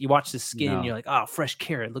 and like you watch the skin, and you're like, oh, fresh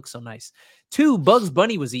carrot looks so nice. 2, Bugs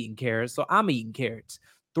Bunny was eating carrots, so I'm eating carrots.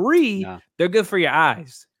 3, they're good for your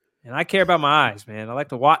eyes, and I care about my eyes, man. I like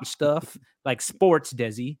to watch stuff like sports,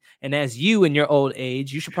 Desi. And as you in your old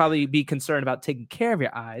age, you should probably be concerned about taking care of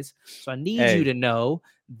your eyes. So I need you to know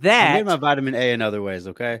that I need my vitamin A in other ways.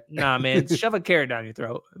 Okay, nah, man, shove a carrot down your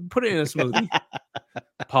throat, put it in a smoothie.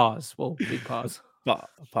 Pause. Whoa, big pause.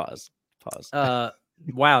 Pause.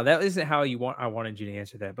 Wow, that isn't how I wanted you to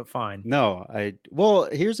answer that, but fine. No, well,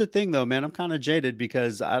 here's the thing though, man. I'm kind of jaded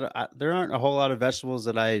because there aren't a whole lot of vegetables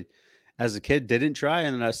that I, as a kid, didn't try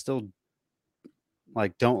and I still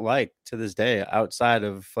like don't like to this day outside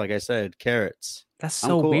of, like I said, carrots. That's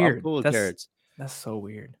so weird. I'm cool with carrots. That's so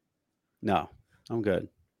weird. No, I'm good.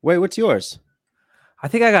 Wait, what's yours? I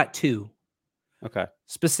think I got 2. Okay.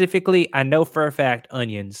 Specifically, I know for a fact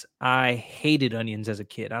onions. I hated onions as a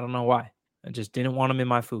kid. I don't know why. I just didn't want them in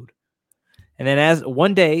my food. And then as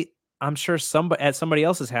one day, I'm sure at somebody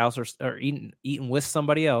else's house or eating with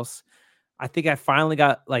somebody else, I think I finally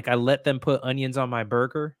got, like, I let them put onions on my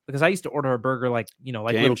burger because I used to order a burger like, you know,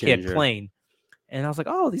 like Game little changer. kid plain. And I was like,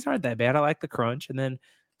 oh, these aren't that bad. I like the crunch. And then,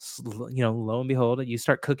 you know, lo and behold, you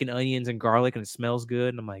start cooking onions and garlic and it smells good.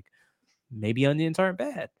 And I'm like, maybe onions aren't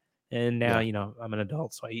bad. And now, you know, I'm an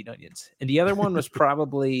adult, so I eat onions. And the other one was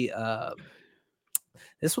probably,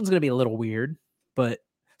 this one's going to be a little weird, but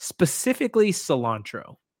specifically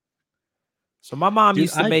cilantro. So my mom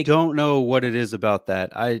used to make. I don't know what it is about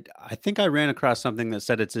that. I think I ran across something that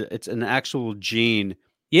said it's an actual gene.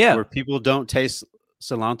 Yeah. Where people don't taste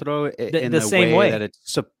cilantro in the same way that it's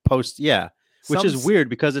supposed to. Yeah. Which is weird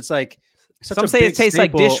because it's like Some say it tastes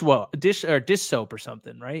like dish soap or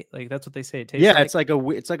something, right? Like that's what they say it tastes like. Yeah,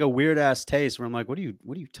 it's like a weird ass taste where I'm like, what are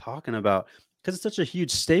you talking about? Because it's such a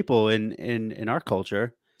huge staple in our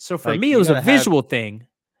culture. So for me, it was a visual thing.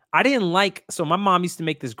 I didn't like. So my mom used to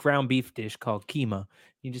make this ground beef dish called keema.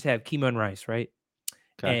 You just have keema and rice, right?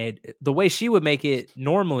 Okay. And the way she would make it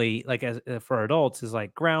normally, like as for adults, is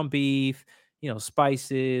like ground beef,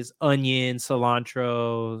 spices, onion,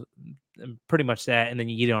 cilantro, and pretty much that, and then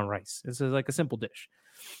you eat it on rice. This is like a simple dish.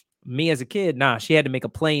 Me as a kid, she had to make a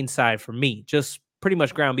plain side for me, just pretty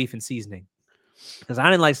much ground beef and seasoning, because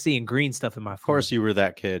I didn't like seeing green stuff in my food. Of course, you were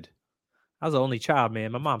that kid. I was the only child,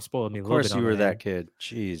 man. My mom spoiled me a little bit. Of course, you were that kid.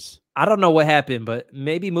 Jeez. I don't know what happened, but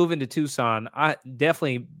maybe moving to Tucson, I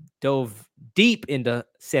definitely dove deep into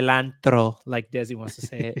cilantro, like Desi wants to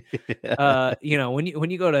say it.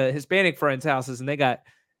 When you go to Hispanic friends' houses and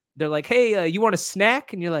they're like, hey, you want a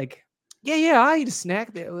snack? And you're like, yeah, I eat a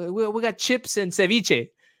snack. We got chips and ceviche.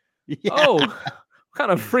 Yeah. Oh, what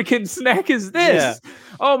kind of freaking snack is this? Yeah.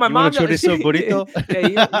 Oh, my mom. Chorizo burrito?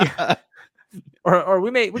 Yeah. Or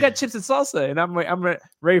we got chips and salsa, and I'm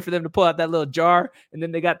ready for them to pull out that little jar, and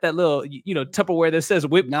then they got that little Tupperware that says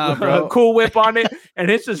Cool Whip on it,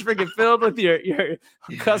 and it's just freaking filled with your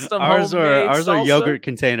custom ours are yogurt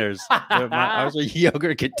containers. Ours are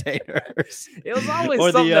yogurt containers. It was always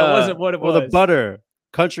something that wasn't what it was. Or the butter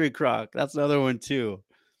Country Crock. That's another one too.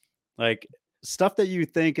 Like stuff that you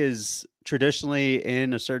think is traditionally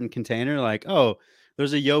in a certain container, like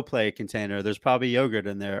there's a Yoplait container. There's probably yogurt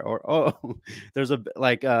in there. Or there's a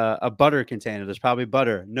butter container. There's probably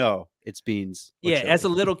butter. No, it's beans. Yeah, as a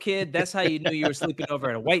little kid, that's how you knew you were sleeping over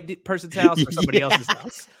at a white person's house or somebody else's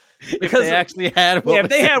house. Because they actually had if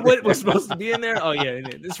they had what was supposed to be in there,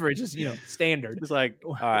 this was just standard. It's like,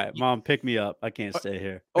 all right, mom, pick me up. I can't stay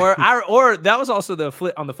here. Or that was also the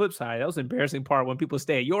flip side. That was the embarrassing part when people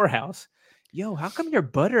stay at your house. Yo, how come your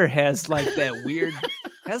butter has like that weird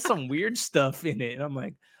has some weird stuff in it? And I'm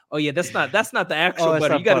like, oh yeah, that's not the actual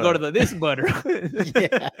butter. You got to go to this butter.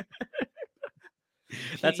 Yeah.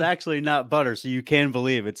 That's actually not butter, so you can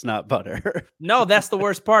believe it's not butter. No, that's the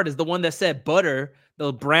worst part is the one that said butter,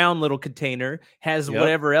 the brown little container has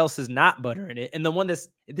whatever else is not butter in it. And the one this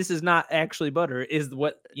is not actually butter is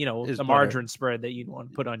what, is the margarine spread that you'd want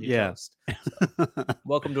to put on your toast. So,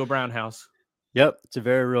 welcome to a brown house. Yep, it's a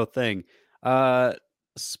very real thing.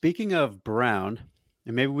 Speaking of brown,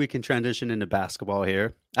 and maybe we can transition into basketball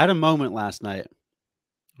here. I had a moment last night.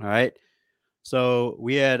 All right. So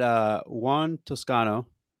we had Juan Toscano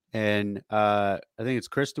and I think it's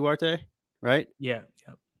Chris Duarte, right? Yeah.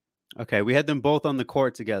 Okay, we had them both on the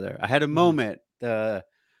court together. I had a moment. The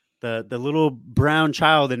little brown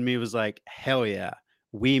child in me was like, hell yeah,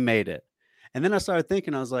 we made it. And then I started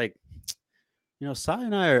thinking, I was like, Sai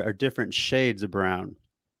and I are different shades of brown.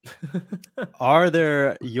 Are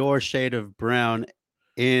there your shade of brown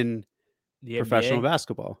in professional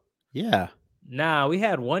basketball? Yeah. Nah, we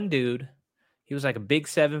had one dude. He was like a big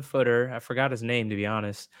 7-footer. I forgot his name, to be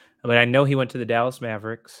honest, but I know he went to the Dallas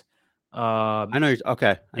Mavericks. I know.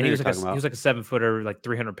 Okay. And he was like a 7-footer, like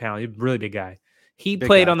 300 pounds. He's a really big guy. He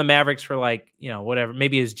played on the Mavericks for whatever,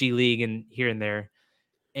 maybe his G League and here and there.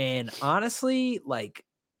 And honestly, I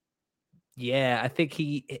think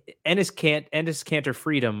Enes Kanter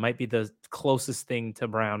Freedom might be the closest thing to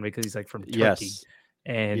brown because he's from Turkey. Yes.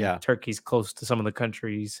 And Turkey's close to some of the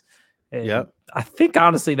countries. Yeah, I think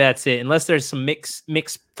honestly that's it. Unless there's some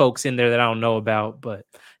mixed folks in there that I don't know about, but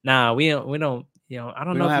we don't. I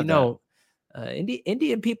don't know if you know.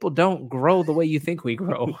 Indian people don't grow the way you think we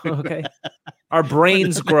grow. Okay, our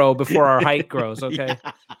brains grow before our height grows. Okay,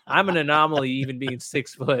 I'm an anomaly, even being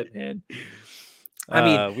 6 foot, man.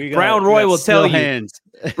 I mean, Brown Roy will tell you.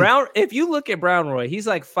 Brown, if you look at Brown Roy, he's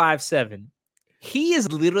like 5'7". He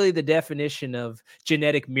is literally the definition of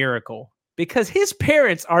genetic miracle. Because his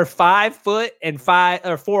parents are 5 foot and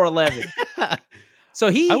 4'11". So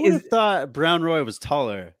I would have thought Brown Roy was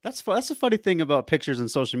taller. That's a funny thing about pictures and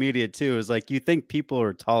social media too. Is you think people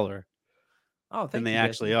are taller than they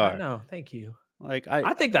actually are. No, thank you.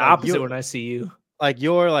 I think the opposite when I see you.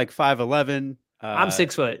 You're 5'11". I'm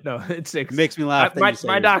 6 foot. No, it's 6. It makes me laugh. My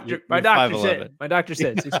doctor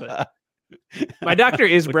said 6 foot. My doctor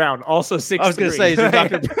is brown, also 6'3". I was going to say, is your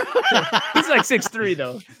doctor he's 6'3"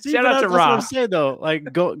 though. Shout out to Rob. That's what I'm saying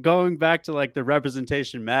though. Going back to the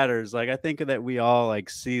representation matters. I think that we all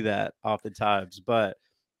see that oftentimes. But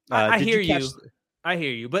I hear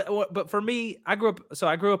you. But for me, I grew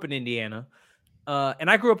up in Indiana, and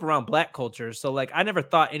I grew up around Black culture. So I never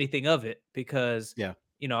thought anything of it because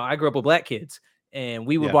I grew up with Black kids and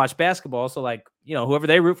we would watch basketball. So whoever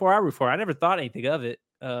they root for, I root for. I never thought anything of it.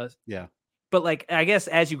 But like, I guess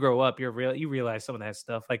as you grow up, you realize some of that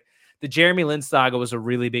stuff. Like the Jeremy Lin saga was a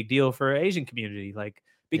really big deal for Asian community. Like,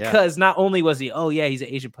 because not only was he, he's an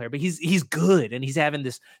Asian player, but he's good. And he's having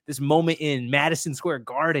this moment in Madison Square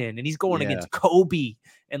Garden and he's going against Kobe.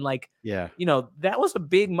 And like, that was a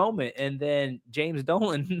big moment. And then James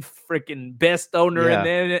Dolan, freaking best owner in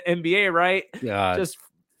the NBA, right? Yeah. Just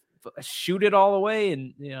shoot it all away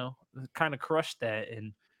and, kind of crushed that.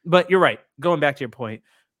 But you're right. Going back to your point.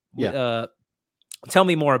 Yeah. Tell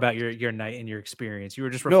me more about your night and your experience. You were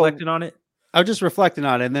just reflecting on it? I was just reflecting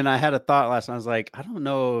on it, and then I had a thought last night. I was like, I don't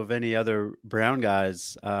know of any other brown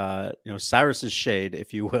guys, Cyrus's shade,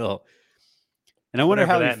 if you will. And I wonder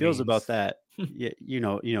how he feels about that. Yeah, you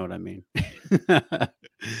know what I mean.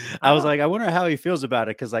 I was like, I wonder how he feels about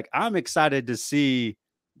it, because like I'm excited to see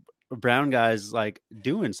brown guys like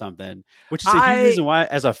doing something, which is a huge reason why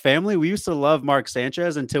as a family we used to love Mark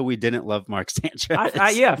Sanchez until we didn't love Mark Sanchez.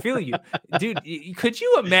 I feel you, dude. Could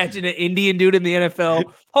you imagine an Indian dude in the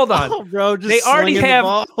NFL? Hold on, bro. They already have.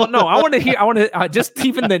 Well, no, I want to just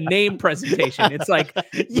even the name presentation. It's like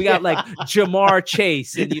we got like Jamar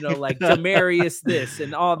Chase and like Demarius this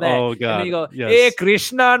and all that. Oh god. And then you go, hey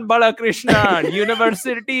Krishnan Balakrishnan,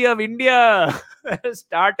 University of India,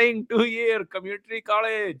 starting 2-year community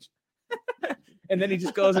college. And then he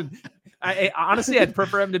just goes and I honestly I'd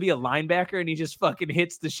prefer him to be a linebacker and he just fucking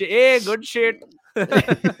hits the shit. Hey, good shit.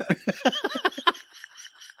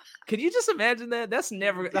 Could you just imagine that? That's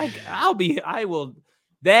never like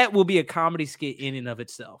that will be a comedy skit in and of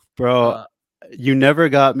itself. Bro, you never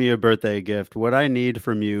got me a birthday gift. What I need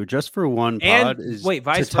from you just for one pod is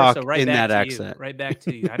vice to talk versa, right in back that to accent. You, right back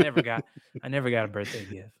to you. I never got a birthday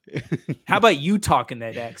gift. How about you talking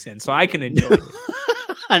that accent so I can enjoy it?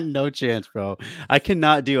 No chance, bro. I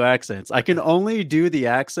cannot do accents. I can only do the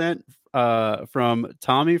accent from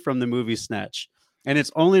Tommy from the movie Snatch. And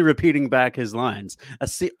it's only repeating back his lines.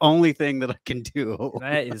 That's the only thing that I can do.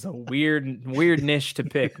 That is a weird niche to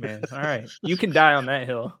pick, man. All right. You can die on that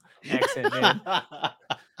hill. Accent, man.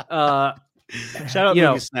 Shout out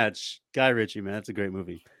movie Snatch. Guy Ritchie, man. That's a great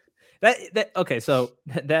movie. Okay, so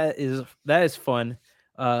that is fun.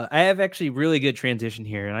 I have actually really good transition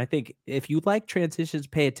here. And I think if you like transitions,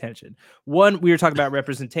 pay attention. One, we were talking about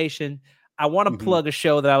representation. I want to plug a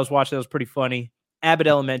show that I was watching that was pretty funny. Abbott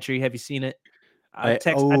Elementary. Have you seen it? I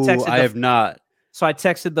have not. So I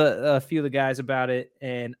texted a few of the guys about it,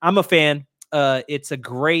 and I'm a fan. It's a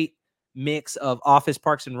great mix of Office,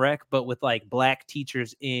 Parks and Rec, but with like black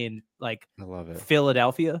teachers in like I love it.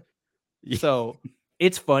 Philadelphia. So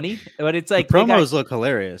it's funny, but it's like the promos look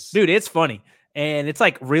hilarious, dude. It's funny. And it's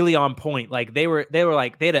like really on point. Like they were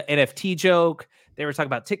like, they had an NFT joke. They were talking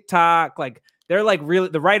about TikTok. Like they're like really,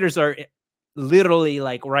 the writers are literally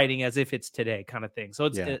like writing as if it's today kind of thing. So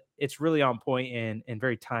it's really on point and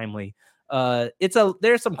very timely.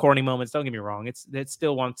 There's some corny moments. Don't get me wrong. It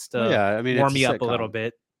still wants to warm me up a little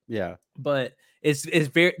bit. Yeah. But it's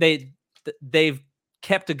very, they've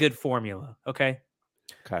kept a good formula. Okay.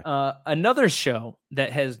 Another show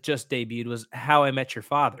that has just debuted was How I Met Your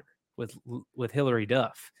Father with Hilary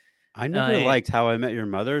Duff. I never liked How I Met Your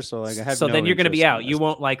Mother, so like I have. So then you're going to be out. You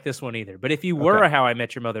won't like this one either. But if you were a How I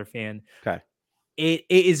Met Your Mother fan, it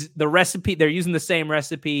is the recipe. They're using the same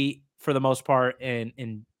recipe for the most part,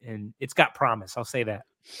 and it's got promise. I'll say that.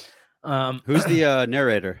 Who's the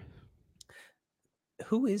narrator?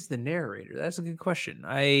 Who is the narrator? That's a good question.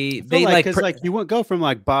 You won't go from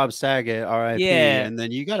like Bob Saget, R.I.P. and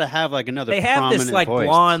then you got to have like another. They have this like voice.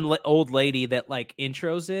 blonde old lady that like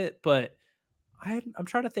intros it, but I'm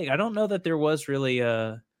trying to think. I don't know that there was really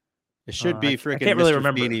a. It should be freaking. I can't really Mr.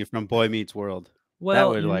 remember. Feeney from Boy Meets World.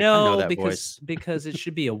 Well, no, because it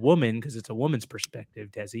should be a woman because it's a woman's perspective,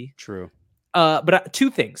 Desi. True. But two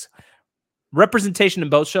things: representation in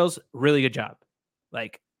both shows, really good job.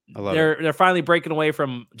 Like. They're finally breaking away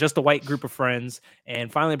from just a white group of friends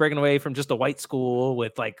and finally breaking away from just a white school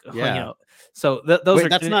with like, so those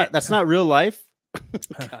that's not real life.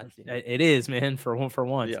 It is, man, for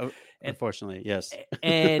once. Yeah, unfortunately, yes.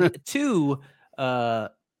 And two, they're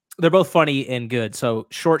both funny and good. So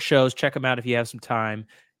short shows, check them out if you have some time,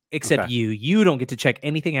 except you don't get to check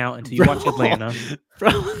anything out until you watch Atlanta.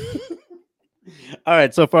 All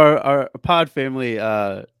right. So for our pod family,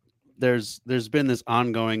 there's been this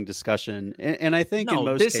ongoing discussion, and I think in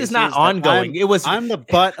most this cases, is not ongoing. I'm the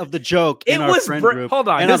butt of the joke in our friend group. Hold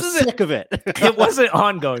on, and I'm sick of it. It wasn't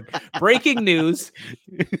ongoing. Breaking news: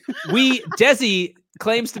 Desi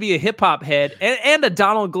claims to be a hip hop head and a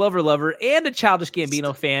Donald Glover lover and a Childish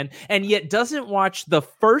Gambino fan, and yet doesn't watch the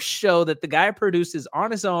first show that the guy produces on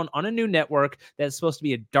his own on a new network that's supposed to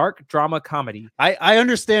be a dark drama comedy. I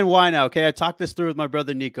understand why now. Okay, I talked this through with my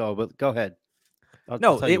brother Nico, but go ahead.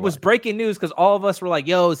 No, it was breaking news because all of us were like,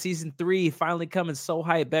 yo, season 3 finally coming, so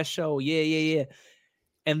hype, best show. Yeah.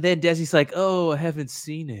 And then Desi's like, oh, I haven't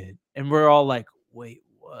seen it. And we're all like, wait,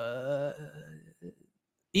 what?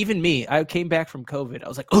 Even me, I came back from COVID. I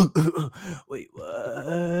was like, wait,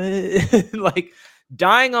 what? Like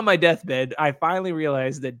dying on my deathbed. I finally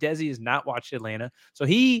realized that Desi has not watched Atlanta. So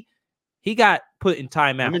he got put in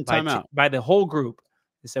timeout by the whole group.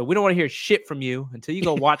 They said, we don't want to hear shit from you until you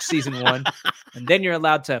go watch season 1. And then you're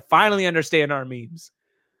allowed to finally understand our memes.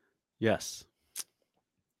 Yes.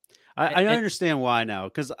 I understand why now.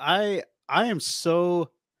 Because I am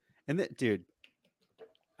so, dude,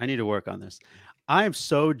 I need to work on this. I am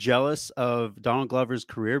so jealous of Donald Glover's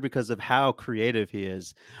career because of how creative he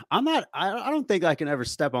is. I don't think I can ever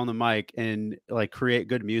step on the mic and like create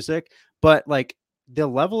good music, but like the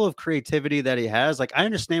level of creativity that he has, like I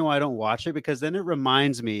understand why I don't watch it, because then it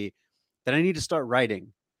reminds me that I need to start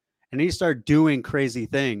writing and I need to start doing crazy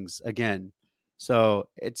things again. So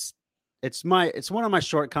it's one of my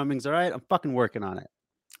shortcomings. All right. I'm fucking working on it.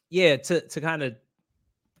 Yeah. To kind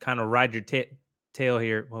of ride your tail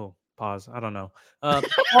here. Whoa. Pause. I don't know.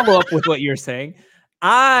 Follow up with what you're saying.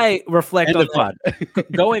 I reflect on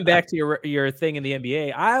going back to your thing in the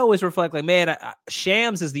NBA. I always reflect like, man,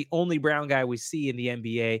 Shams is the only brown guy we see in the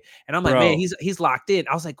NBA, and I'm like, man, he's locked in.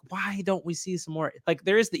 I was like, why don't we see some more? Like,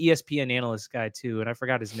 there is the ESPN analyst guy too, and I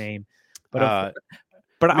forgot his name, but I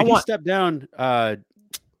want he stepped down.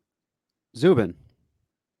 Zubin.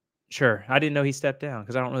 Sure, I didn't know he stepped down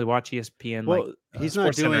because I don't really watch ESPN. Well, he's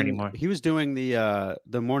not doing anymore. He was doing the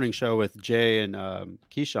morning show with Jay and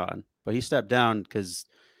Keyshawn, but he stepped down because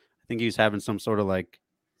I think he was having some sort of like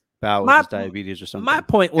bout with his diabetes or something. My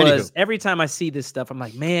point was, every time I see this stuff, I'm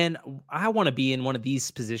like, man, I want to be in one of these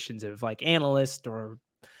positions of like analyst or,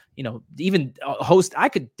 even a host. I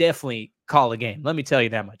could definitely call a game. Let me tell you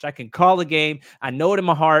that much. I can call a game. I know it in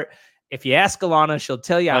my heart. If you ask Alana, she'll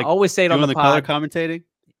tell you. Like, I always say it on the pod. Color commentating.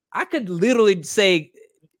 I could literally say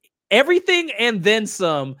everything and then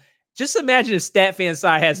some. Just imagine if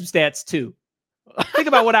StatFan had some stats too. Think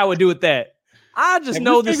about what I would do with that. I just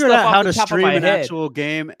know this stuff off the top of my head. An actual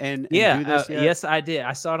game and do this yet? Yes, I did.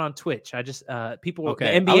 I saw it on Twitch. I just people.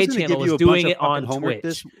 Okay. The NBA channel was doing it on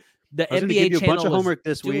Twitch. The NBA channel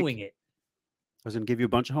was doing it. I was going to give you a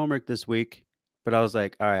bunch of homework this week, but I was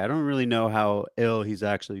like, all right, I don't really know how ill he's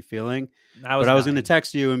actually feeling. I was going to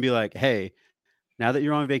text you and be like, hey, now that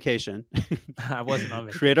you're on vacation, I wasn't on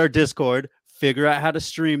vacation. Create our Discord, figure out how to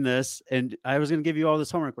stream this. And I was going to give you all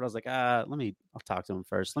this homework, but I was like, I'll talk to him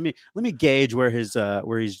first. Let me gauge where he's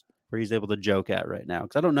able to joke at right now,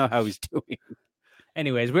 because I don't know how he's doing.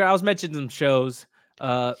 Anyways, I was mentioning some shows.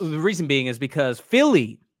 The reason being is because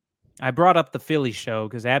Philly. I brought up the Philly show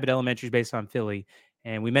because Abbott Elementary is based on Philly,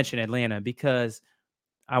 and we mentioned Atlanta because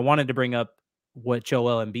I wanted to bring up what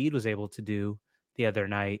Joel Embiid was able to do the other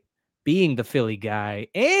night, being the Philly guy,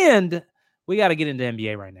 and we got to get into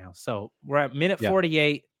NBA right now. So we're at minute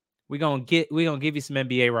 48. We're gonna give you some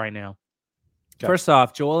NBA right now. Okay. First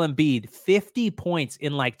off, Joel Embiid, 50 points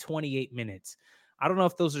in like 28 minutes. I don't know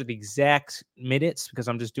if those are the exact minutes because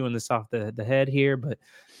I'm just doing this off the head here, but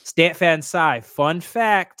StatFan Sci, fun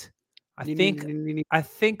fact. I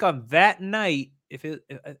think on that night,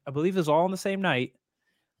 I believe it was all on the same night,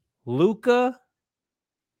 Luka,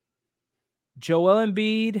 Joel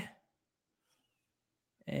Embiid,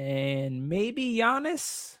 and maybe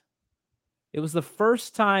Giannis. It was the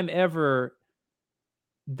first time ever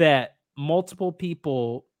that multiple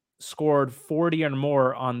people scored 40 or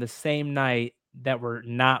more on the same night that were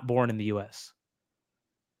not born in the U.S.,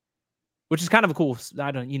 which is kind of a cool.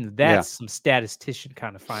 That's some statistician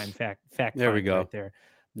kind of fact. There we go. Right there.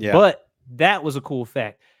 Yeah. But that was a cool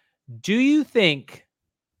fact. Do you think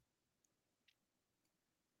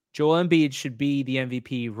Joel Embiid should be the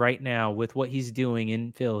MVP right now with what he's doing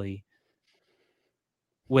in Philly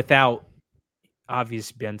without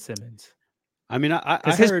obvious Ben Simmons? I mean, I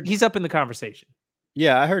heard he's up in the conversation.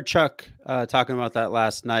 Yeah, I heard Chuck talking about that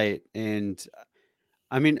last night, and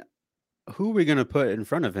I mean, who are we going to put in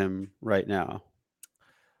front of him right now?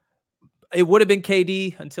 It would have been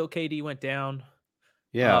KD until KD went down.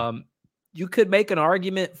 Yeah. You could make an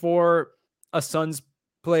argument for a Suns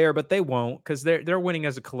player, but they won't because they're winning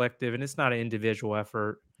as a collective, and it's not an individual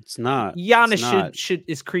effort. It's not. Giannis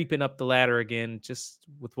is creeping up the ladder again, just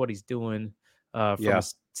with what he's doing from a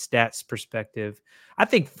stats perspective. I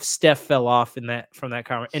think Steph fell off from that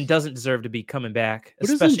conversation and doesn't deserve to be coming back. But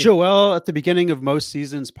isn't Joel at the beginning of most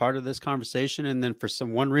seasons part of this conversation, and then for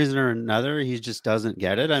one reason or another, he just doesn't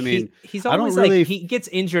get it? I mean, he's always he gets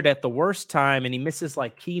injured at the worst time, and he misses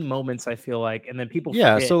like key moments. I feel like, and then people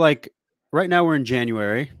forget. So like right now we're in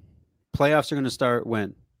January. playoffs are going to start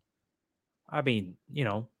when? I mean,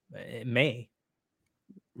 May.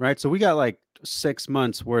 Right. So we got like 6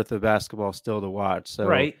 months worth of basketball still to watch. So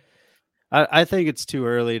Right. I think it's too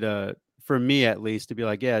early for me at least, to be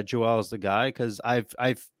like, yeah, Joel's the guy, because I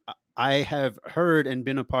have heard and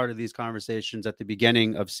been a part of these conversations at the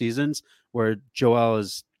beginning of seasons where Joel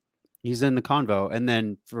he's in the convo, and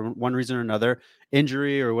then for one reason or another,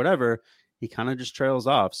 injury or whatever, he kind of just trails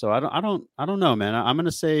off. So I don't know, man. I'm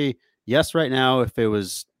gonna say yes right now. If it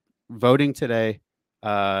was voting today,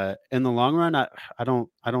 in the long run, I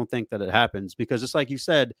don't think that it happens, because just like you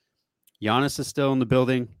said, Giannis is still in the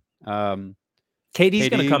building. KD's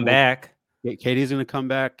going to come back. KD's going to come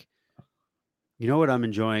back. You know what I'm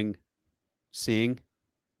enjoying seeing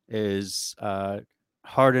is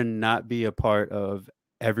Harden not be a part of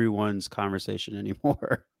everyone's conversation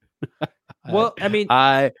anymore. Well, I mean,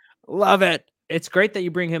 I love it. It's great that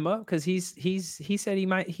you bring him up, because he said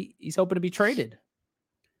he's hoping to be traded.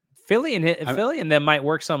 Philly and them might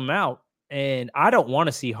work something out, and I don't want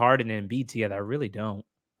to see Harden and Embiid together. I really don't.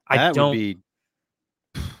 That would be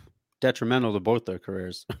detrimental to both their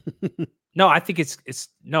careers. No, I think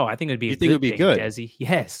I think it'd be. You think it'd be good, Desi?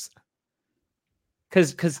 Yes.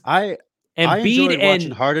 Because I enjoyed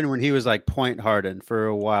watching Harden when he was like point Harden for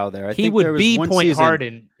a while there. I think would be point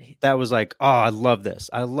Harden. That was like, oh, I love this.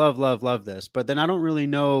 I love this. But then I don't really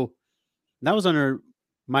know. That was under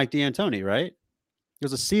Mike D'Antoni, right? It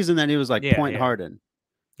was a season that he was like point Harden.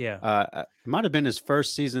 Yeah. It might have been his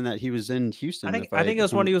first season that he was in Houston. I think it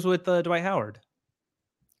was when he was with Dwight Howard.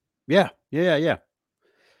 Yeah.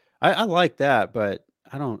 I like that, but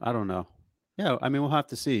I don't know. Yeah, I mean, we'll have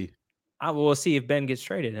to see. We'll see if Ben gets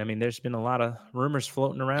traded. I mean, there's been a lot of rumors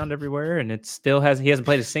floating around everywhere, and it still he hasn't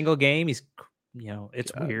played a single game. He's,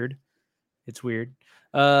 it's weird. It's weird.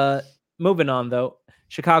 Moving on though,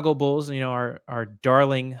 Chicago Bulls, our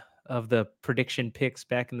darling of the prediction picks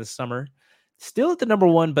back in the summer, still at the number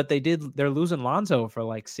one, but they're losing Lonzo for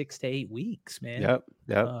like 6 to 8 weeks, man.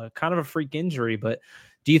 Yep. Kind of a freak injury, but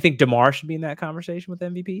do you think DeMar should be in that conversation with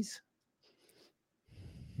MVPs?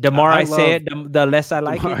 DeMar, I say it, the less I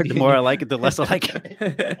like it. The more I like it, the less I like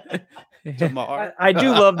it. DeMar. I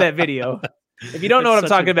do love that video. If you don't know what I'm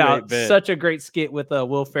talking about, such a great skit with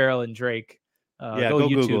Will Ferrell and Drake. Go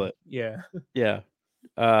Google it. Yeah.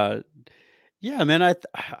 Yeah, man.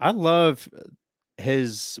 I love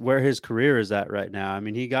where his career is at right now. I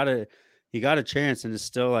mean, he got a chance, and it's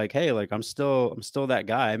still like, hey, like I'm still that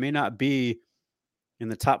guy. I may not be in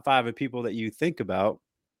the top 5 of people that you think about,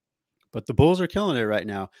 but the Bulls are killing it right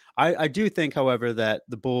now. I do think, however, that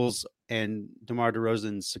the Bulls and DeMar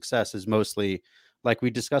DeRozan's success is mostly, like we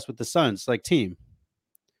discussed with the Suns, like team.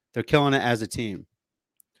 They're killing it as a team.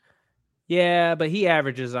 Yeah, but he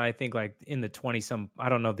averages, I think, like in the 20-some. I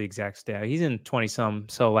don't know the exact stat. He's in 20-some.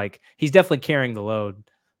 So, like, he's definitely carrying the load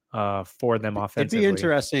for them offensively. It'd be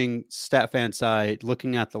interesting, stat fan side,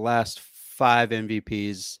 looking at the last 5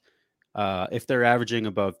 MVPs, if they're averaging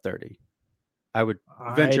above 30. I would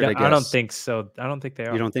venture to guess. I don't think so. I don't think they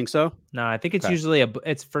are. You don't think so? No, I think it's usually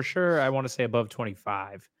it's for sure. I want to say above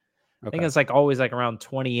 25. Okay. I think it's like always like around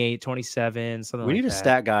 28, 27, something like that. We need a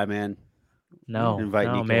stat guy, man. No,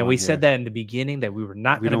 man. We said that in the beginning that we were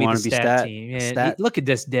not going to be the stat team. Look at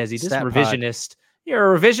this, Desi. This revisionist.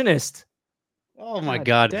 You're a revisionist. Oh my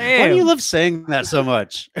God! Damn. Why do you love saying that so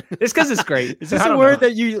much? It's because it's great. Is this a word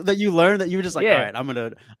that you learned that you were just like, all right, I'm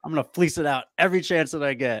gonna fleece it out every chance that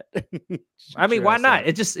I get? I mean, why not?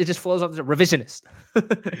 It just flows off as a revisionist,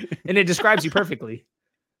 and it describes you perfectly.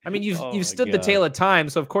 I mean, you've stood the tale of time,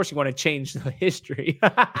 so of course you want to change the history.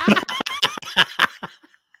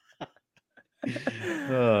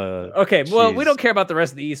 Okay, well, we don't care about the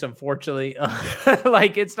rest of the East, unfortunately.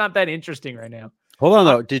 Like, it's not that interesting right now. Hold on,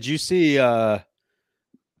 though. Did you see last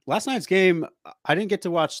night's game? I didn't get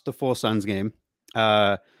to watch the full Suns game.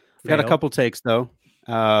 Got a couple takes, though.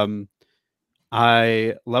 I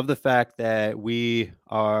love the fact that we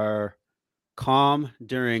are calm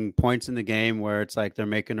during points in the game where it's like they're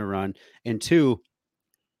making a run. And 2,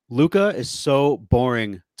 Luka is so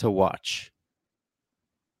boring to watch.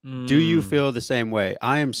 Do you feel the same way?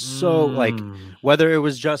 I am so like, whether it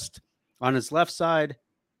was just on his left side,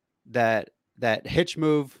 that hitch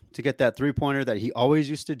move to get that 3-pointer that he always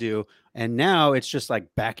used to do, and now it's just like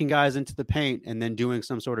backing guys into the paint and then doing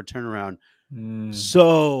some sort of turnaround.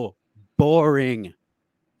 So boring.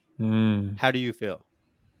 How do you feel?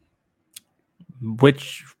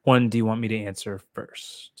 Which one do you want me to answer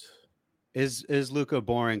first? Is Luka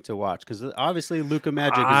boring to watch? Because obviously Luka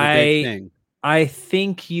Magic is a big thing. I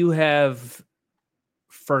think you have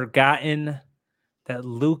forgotten that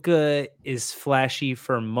Luka is flashy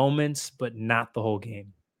for moments, but not the whole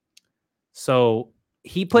game. So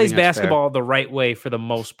he plays basketball the right way for the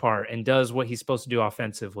most part and does what he's supposed to do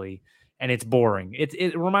offensively. And it's boring.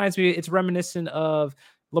 It reminds me, it's reminiscent of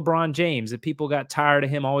LeBron James, that people got tired of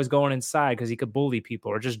him always going inside because he could bully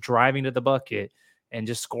people, or just driving to the bucket and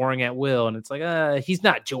just scoring at will. And it's like, he's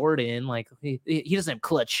not Jordan. Like he doesn't have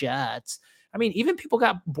clutch shots. I mean, even people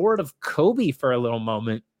got bored of Kobe for a little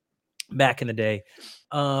moment back in the day.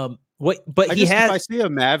 If I see a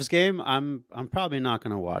Mavs game, I'm probably not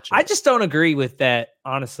going to watch it. I just don't agree with that.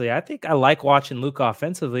 Honestly, I think I like watching Luka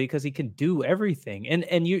offensively because he can do everything.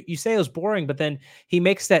 And you say it was boring, but then he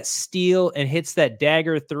makes that steal and hits that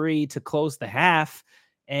dagger three to close the half.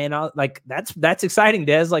 And that's exciting,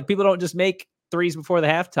 Des. Like, people don't just make threes before the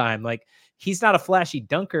halftime. Like, he's not a flashy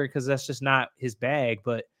dunker because that's just not his bag.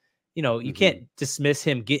 But you can't dismiss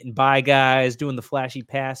him getting by guys, doing the flashy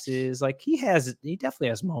passes. Like, he definitely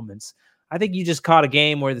has moments. I think you just caught a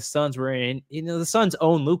game where the Suns were in. The Suns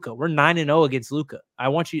own Luka. We're 9-0 against Luka. I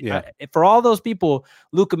want you for all those people,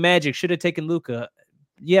 Luka Magic should have taken Luka.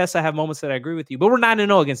 Yes, I have moments that I agree with you, but we're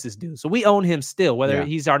 9-0 against this dude. So we own him still, whether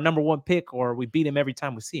he's our number one pick or we beat him every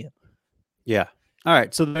time we see him. Yeah. All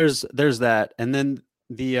right. So there's that. And then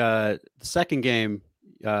the second game,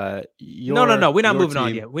 no. We're not moving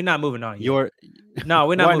on yet. We're not moving on yet. We're not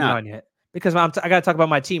moving on yet because I got to talk about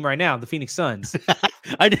my team right now, the Phoenix Suns.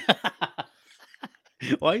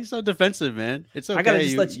 Why are you so defensive, man? It's okay. I gotta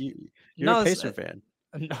just let you. You're a Pacer fan.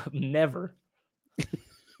 No, never.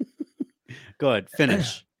 Go ahead,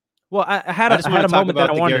 finish. Well, I had a moment that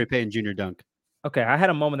I wanted. Gary Payton Jr. dunk. Okay, I had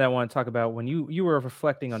a moment that I want to talk about when you were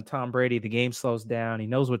reflecting on Tom Brady. The game slows down. He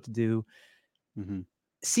knows what to do. Mm-hmm.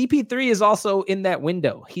 CP3 is also in that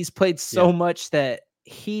window. He's played so much that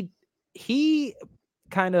he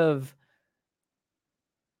kind of,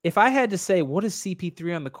 if I had to say, what is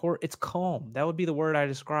CP3 on the court? It's calm. That would be the word I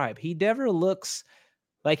describe. He never looks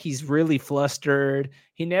like he's really flustered.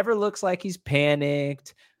 He never looks like he's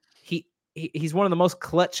panicked. He's one of the most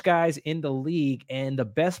clutch guys in the league. And the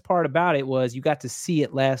best part about it was you got to see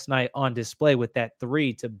it last night on display with that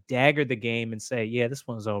three to dagger the game and say, yeah, this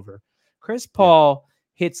one's over. Chris Paul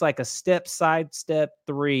hits like a sidestep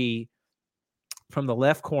three from the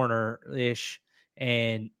left corner-ish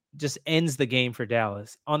and just ends the game for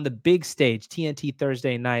Dallas. On the big stage, TNT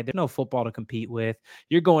Thursday night, there's no football to compete with.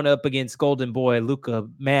 You're going up against Golden Boy, Luka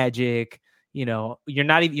Magic. You don't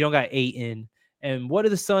got Ayton. And what do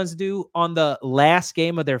the Suns do on the last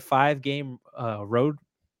game of their 5-game road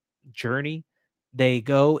journey? They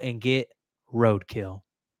go and get roadkill.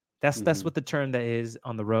 That's what the term that is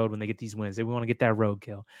on the road when they get these wins. They want to get that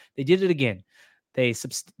roadkill. They did it again.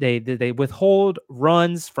 They withhold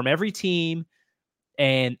runs from every team.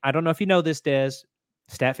 And I don't know if you know this, Des.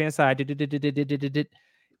 Stat fan side.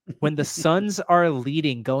 When the Suns are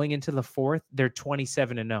leading going into the fourth, they're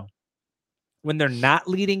 27-0. When they're not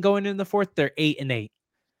leading going into the fourth, they're 8-8.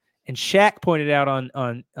 And Shaq pointed out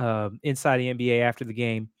on Inside the NBA after the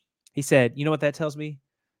game. He said, "You know what that tells me?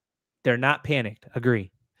 They're not panicked."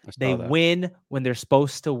 Agree. They win when they're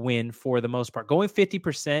supposed to win for the most part. Going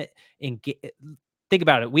 50% think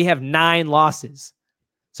about it. We have 9 losses.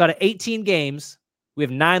 So out of 18 games, we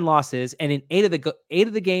have 9 losses, and in 8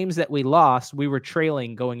 of the games that we lost, we were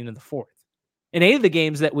trailing going into the fourth. In 8 of the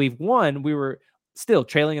games that we've won, we were still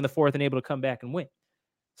trailing in the fourth and able to come back and win.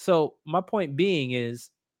 So my point being is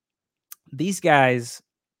these guys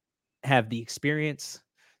have the experience,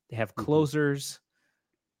 they have closers,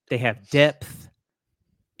 they have depth,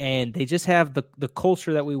 and they just have the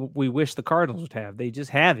culture that we wish the Cardinals would have. They just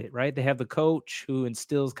have it, right? They have the coach who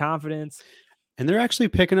instills confidence. And they're actually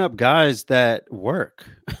picking up guys that work.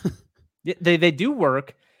 They do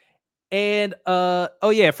work. And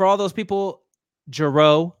for all those people,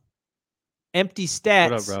 Jarreau, empty stats.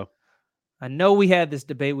 What up, bro? I know we had this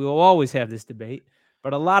debate. We will always have this debate.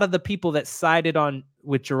 But a lot of the people that sided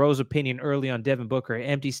with Jarreau's opinion early on Devin Booker,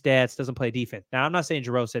 empty stats, doesn't play defense. Now, I'm not saying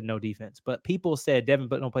Jarreau said no defense, but people said Devin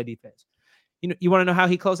Booker don't play defense. You want to know how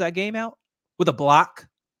he closed that game out? With a block.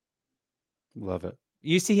 Love it.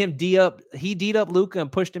 You see him D up. He D'd up Luka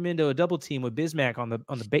and pushed him into a double team with Bismack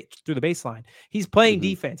through the baseline. He's playing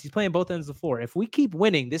defense. He's playing both ends of the floor. If we keep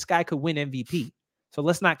winning, this guy could win MVP. So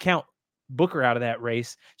let's not count Booker out of that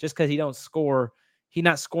race just because he don't score. He's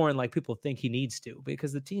not scoring like people think he needs to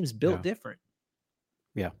because the team's built different.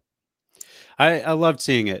 Yeah. I loved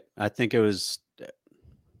seeing it. I think it was,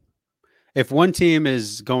 if one team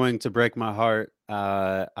is going to break my heart,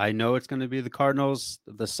 I know it's going to be the Cardinals.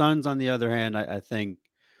 The Suns, on the other hand, I think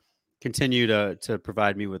continue to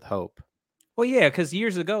provide me with hope. Well, yeah, because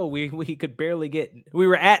years ago we could barely we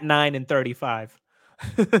were at 9-35.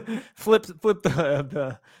 flip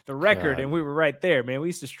the record, and we were right there, man. We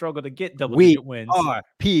used to struggle to get double-digit wins.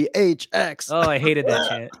 PHX. Oh, I hated that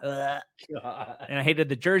chant. And I hated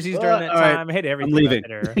the jerseys during that time. I hated everything. I'm leaving.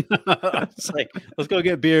 About that era. It's like, let's go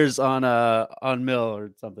get beers on Mill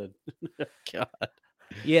or something. God.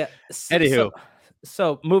 Yeah. Anywho.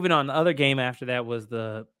 So moving on, the other game after that was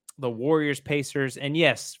the Warriors Pacers. And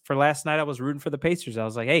yes, for last night I was rooting for the Pacers. I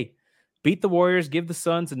was like, hey, beat the Warriors, give the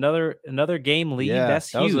Suns another game lead. Yeah, that's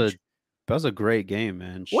huge. That was a great game,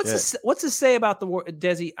 man. What's to say about the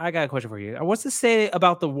Desi? I got a question for you. What's to say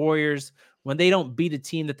about the Warriors when they don't beat a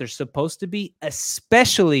team that they're supposed to beat?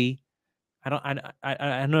 Especially, I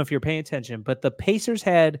don't know if you're paying attention, but the Pacers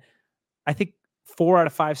had, I think, 4 out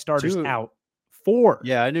of 5 starters out. 4.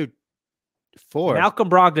 Yeah, I knew 4. Malcolm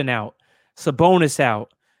Brogdon out. Sabonis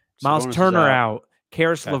out. Miles Turner out.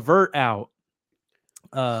 Karis LeVert out.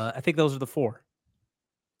 I think those are the 4.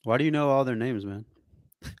 Why do you know all their names, man?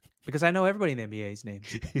 Because I know everybody in the NBA's names.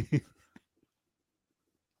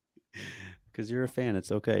 Because you're a fan.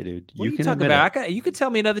 It's okay, dude. What are you talking about? You could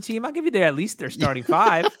tell me another team. I'll give you at least their starting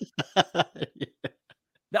 5. Yeah.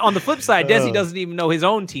 On the flip side, Desi doesn't even know his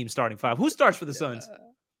own team starting 5. Who starts for the Suns?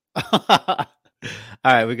 All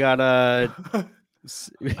right, we got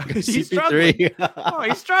He's struggling. Oh,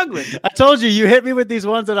 he's struggling. I told you hit me with these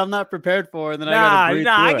ones that I'm not preprered for, and then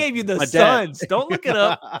I gave you the Suns. Don't look it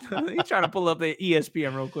up. He's trying to pull up the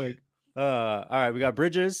ESPN real quick. All right, we got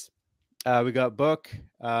Bridges. We got Book.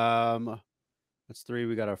 That's 3.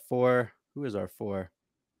 We got our 4. Who is our 4?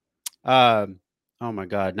 Oh my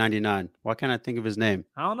God, 99. Why can't I think of his name?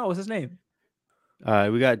 I don't know. What's his name?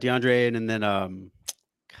 We got DeAndre Ayton, and then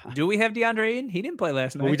do we have DeAndre Ayton? He didn't play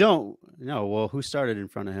last night. We don't. No. Well, who started in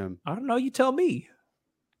front of him? I don't know. You tell me.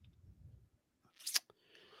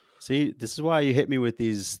 See, this is why you hit me with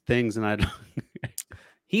these things, and I don't.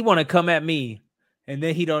 He want to come at me, and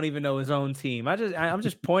then he don't even know his own team. I'm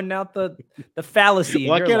just pointing out the fallacy.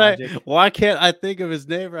 Why can't I think of his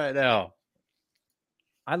name right now?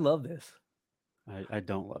 I love this. I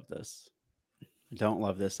don't love this. I don't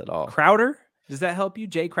love this at all. Crowder? Does that help you?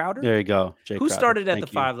 Jay Crowder? There you go. Who started at the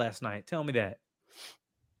 5 last night? Tell me that.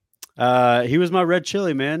 He was my red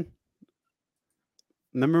chili, man.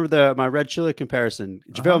 Remember my red chili comparison?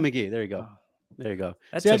 JaVale McGee. There you go. There you go.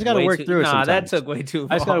 See, I just got to work through it sometimes. That took way too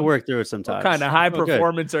long. I just got to work through it sometimes. What kind of high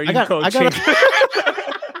performance are you coaching?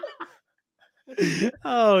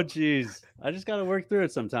 Oh, jeez. I just got to work through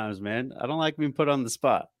it sometimes, man. I don't like being put on the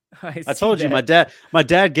spot. I told you, my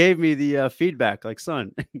dad gave me the feedback, like,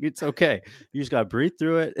 son, it's okay. You just got to breathe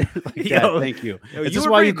through it. Like, Dad, thank you. Is this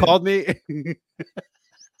why you called me?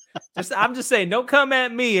 I'm just saying, don't come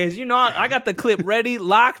at me. As you know, I got the clip ready,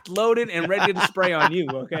 locked, loaded, and ready to spray on you,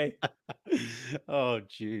 okay? Oh,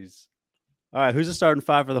 jeez. All right, who's the starting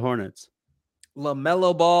 5 for the Hornets?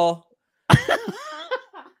 LaMelo Ball.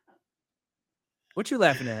 What you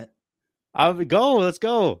laughing at? Let's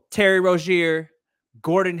go. Terry Rozier.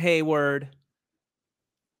 Gordon Hayward,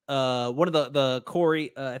 one of the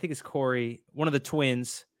Corey, I think it's Corey, one of the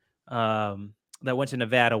twins that went to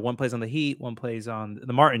Nevada. One plays on the Heat, one plays on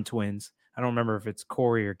the Martin twins. I don't remember if it's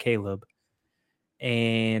Corey or Caleb.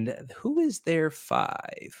 And who is their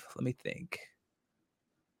 5? Let me think.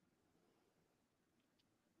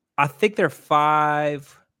 I think they're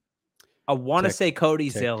 5. I want to say Cody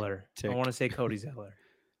Zeller. I want to say Cody Zeller.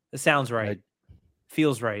 It sounds right.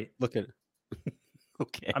 Feels right. Look at it.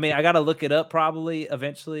 Okay. I mean, I got to look it up probably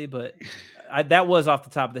eventually, but that was off the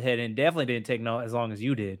top of the head and definitely didn't take as long as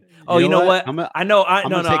you did. Oh, you know what? I'm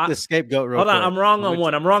gonna take the scapegoat real quick. Hold on, I'm wrong on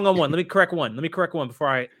one. Let me correct one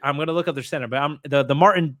before I'm going to look up their center. But the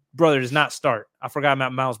Martin brother does not start. I forgot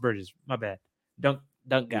about Miles Bridges. My bad. Dunk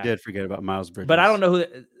guy. You did forget about Miles Bridges. But I don't know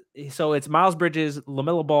who. So it's Miles Bridges,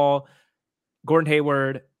 LaMelo Ball, Gordon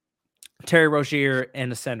Hayward, Terry Rozier,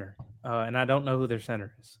 and the center. And I don't know who their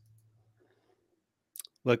center is.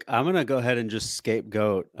 Look, I'm gonna go ahead and just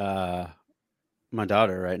scapegoat my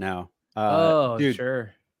daughter right now. Dude,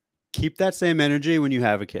 sure. Keep that same energy when you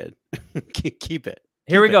have a kid. Keep it.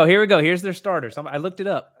 Here we go. Here's their starters. I looked it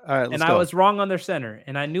up. All right, I was wrong on their center,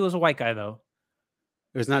 and I knew it was a white guy though.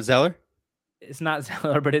 It's not Zeller. It's not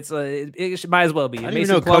Zeller, but it might as well be. I didn't even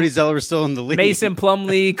know Cody Zeller was still in the league. Mason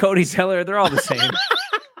Plumlee, Cody Zeller, they're all the same.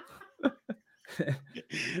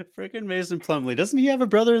 Freaking Mason Plumlee. Doesn't he have a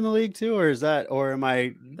brother in the league too, or am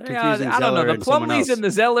I confusing I don't know. The Plumlees and the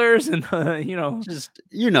Zellers and just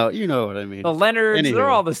you know what I mean. The Leonards, they're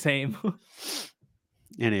all the same.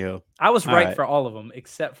 Anywho, I was right for all of them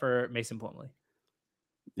except for Mason Plumlee.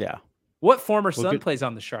 Yeah. What former son plays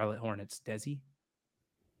on the Charlotte Hornets, Desi?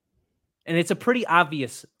 And it's a pretty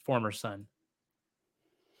obvious former son.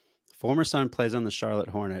 former son plays on the Charlotte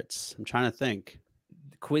Hornets. I'm trying to think.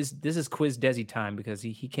 This is quiz Desi time because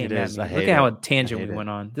he came It at is. me. I Look hate at how it. a tangent I we hate went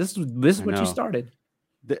it. on. This is what you know. started.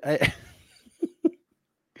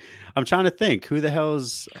 I'm trying to think who the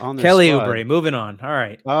hell's on this Kelly squad. Oubre. Moving on. All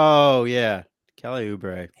right. Oh yeah, Kelly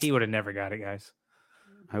Oubre. He would have never got it, guys.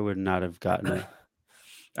 I would not have gotten it.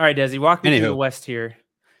 All right, Desi, walk me through the Anywho. West here.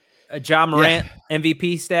 Ja Morant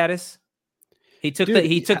MVP status. He took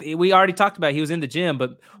we already talked about it. He was in the gym,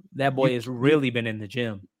 but that boy has really been in the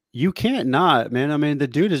gym. You can't not, man. I mean, the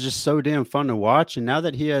dude is just so damn fun to watch. And now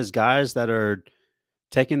that he has guys that are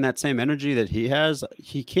taking that same energy that he has,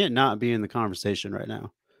 he can't not be in the conversation right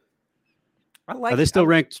now. Are they still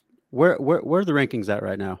ranked? Where are the rankings at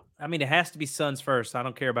right now? I mean, it has to be Suns first. I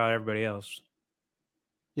don't care about everybody else.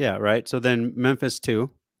 Yeah, right. So then Memphis 2.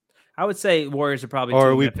 I would say Warriors are probably or 2,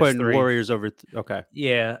 are we Memphis putting 3. Warriors over? Okay.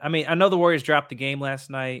 Yeah. I mean, I know the Warriors dropped the game last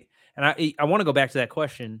night. And I want to go back to that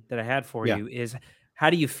question that I had for you is how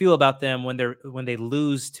do you feel about them when they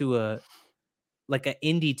lose to an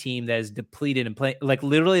indie team that is depleted and play like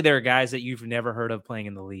literally there are guys that you've never heard of playing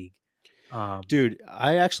in the league. Dude,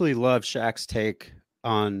 I actually love Shaq's take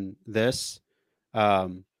on this.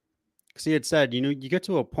 Because he had said, you get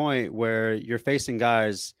to a point where you're facing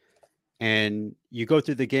guys and you go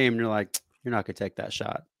through the game and you're like, you're not going to take that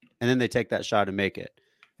shot. And then they take that shot and make it.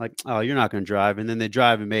 Like, oh, you're not going to drive. And then they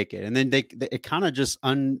drive and make it. And then it kind of just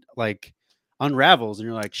unravels. And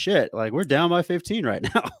you're like, shit, like we're down by 15 right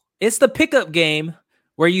now. It's the pickup game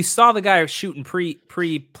where you saw the guy shooting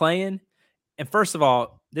pre-playing. And first of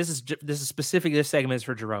all, this is specific. This segment is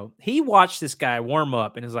for Jerome. He watched this guy warm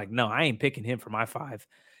up and is like, no, I ain't picking him for my 5.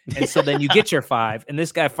 And so then you get your 5 and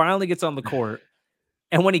this guy finally gets on the court.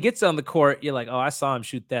 And when he gets on the court, you're like, oh, I saw him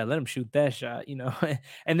shoot that. Let him shoot that shot,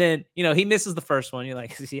 And then, he misses the first one. You're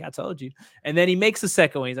like, see, I told you. And then he makes the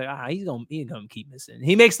second one. He's like, he's gonna keep missing.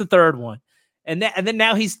 He makes the third one. And then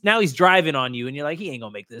now he's driving on you, and you're like, he ain't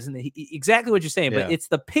gonna make this. And exactly what you're saying, but it's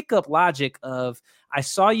the pickup logic of I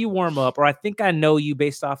saw you warm up, or I think I know you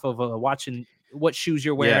based off of watching what shoes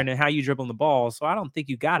you're wearing and how you dribbling the ball. So I don't think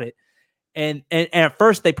you got it. And at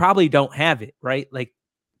first they probably don't have it, right? Like,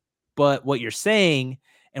 but what you're saying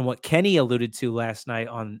and what Kenny alluded to last night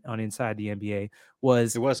on Inside the NBA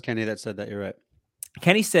was... It was Kenny that said that, you're right.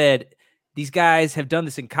 Kenny said these guys have done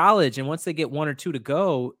this in college, and once they get 1 or 2 to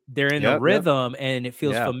go, they're in the rhythm and it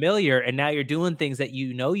feels familiar, and now you're doing things that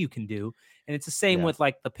you can do. And it's the same with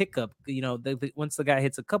like the pickup, once the guy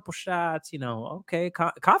hits a couple shots, okay,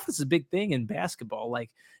 confidence is a big thing in basketball. Like,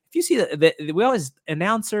 if you see we always,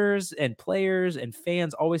 announcers and players and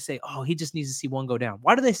fans always say, oh, he just needs to see one go down.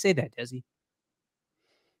 Why do they say that, Desi?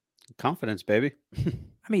 Confidence, baby.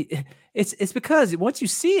 I mean, it's because once you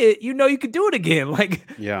see it, you can do it again. Like,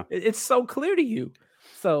 it's so clear to you.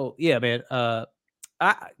 So yeah, man.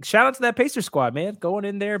 Shout out to that Pacers squad, man. Going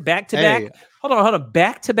in there back to back. Hold on.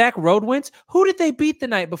 Back to back road wins. Who did they beat the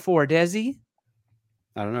night before, Desi?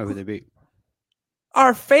 I don't know who they beat.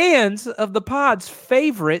 Our fans of the pod's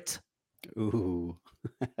favorite. Ooh.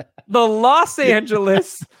 The Los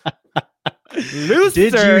Angeles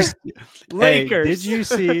loser Lakers.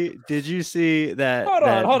 Did you see that?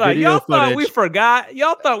 Hold on. Y'all thought we forgot?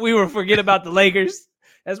 Y'all thought we were forget about the Lakers?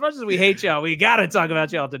 As much as we hate y'all, we got to talk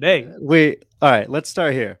about y'all today. All right, let's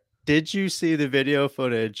start here. Did you see the video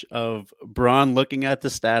footage of Bron looking at the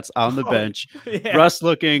stats on the bench, Russ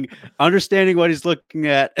understanding what he's looking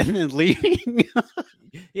at, and then leaving?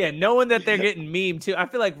 Knowing that they're getting memed too. I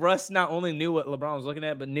feel like Russ not only knew what LeBron was looking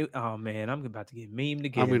at, but knew, oh man, I'm about to get memed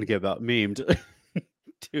again. I'm going to get about memed.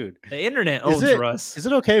 Dude. The internet owns Russ. Is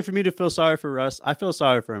it okay for me to feel sorry for Russ? I feel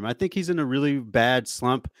sorry for him. I think he's in a really bad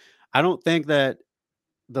slump. I don't think that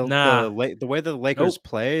the way the Lakers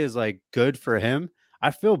play is like good for him. I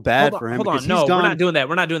feel bad for him. Hold on. No, we're not doing that.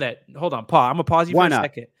 We're not doing that. Hold on, Paul. I'm going to pause you for a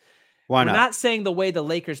second. Why not? We're not saying the way the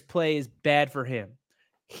Lakers play is bad for him.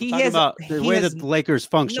 The way that the Lakers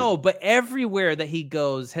function. No, but everywhere that he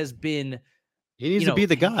goes has been... He needs to be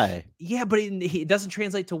the guy. Yeah, but it doesn't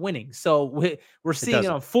translate to winning. So we're seeing it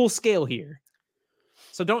on full scale here.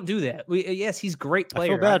 So don't do that. Yes, he's a great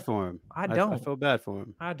player. I feel bad for him. I don't. I feel bad for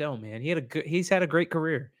him. I don't, man. He's had a great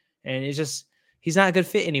career, and it's just he's not a good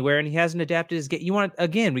fit anywhere, and he hasn't adapted his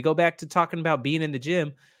game. We go back to talking about being in the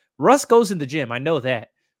gym. Russ goes in the gym. I know that,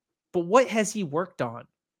 but what has he worked on?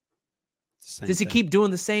 Does he keep doing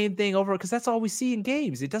the same thing over? Because that's all we see in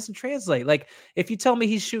games. It doesn't translate. Like if you tell me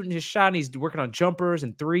he's shooting his shot and he's working on jumpers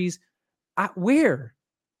and threes, where?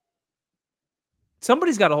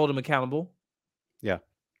 Somebody's got to hold him accountable. Yeah.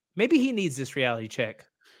 Maybe he needs this reality check.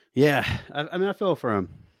 Yeah. I mean, I feel for him.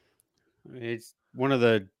 It's one of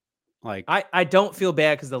the I don't feel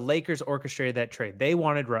bad because the Lakers orchestrated that trade. They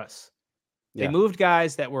wanted Russ. They moved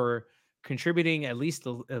guys that were contributing at least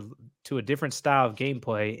to a different style of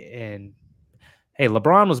gameplay. And hey,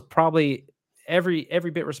 LeBron was probably every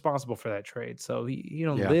bit responsible for that trade. So he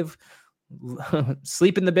live,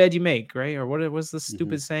 sleep in the bed you make, right? Or what was the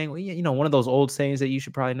stupid saying? Well, one of those old sayings that you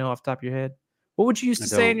should probably know off the top of your head. What would you used to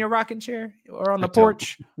say in your rocking chair or on the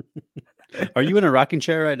porch? Are you in a rocking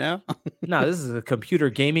chair right now? No, this is a computer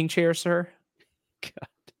gaming chair, sir. God.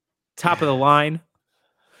 Top of the line.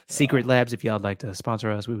 Secret Labs, if y'all would like to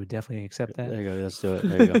sponsor us, we would definitely accept that. There you go. Let's do it.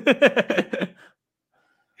 There you go.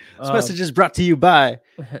 This message is brought to you by.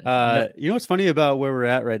 You know what's funny about where we're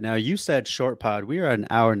at right now? You said short pod. We are at an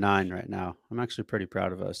hour 9 right now. I'm actually pretty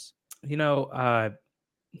proud of us. I'm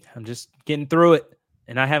just getting through it,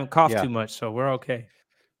 and I haven't coughed too much, so we're okay.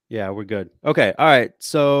 Yeah, we're good. Okay. All right.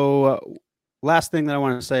 So last thing that I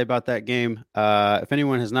want to say about that game, if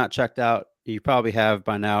anyone has not checked out, you probably have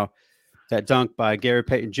by now, that dunk by Gary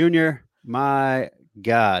Payton Jr. My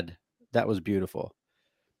God, that was beautiful.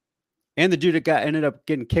 And the dude that ended up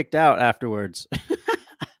getting kicked out afterwards.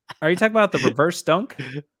 Are you talking about the reverse dunk?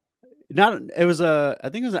 I think it was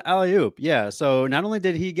an alley-oop. Yeah. So not only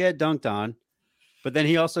did he get dunked on, but then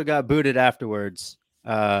he also got booted afterwards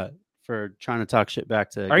for trying to talk shit back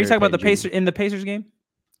to. Are you talking about the Pacers in the Pacers game?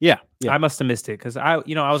 Yeah. I must have missed it because I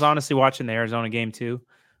was honestly watching the Arizona game too.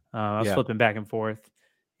 I was flipping back and forth.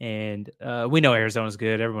 And we know Arizona's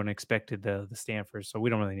good. Everyone expected the Stanford, so we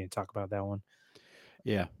don't really need to talk about that one.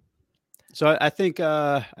 Yeah. So I think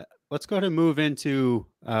let's go ahead and move into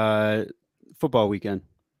football weekend.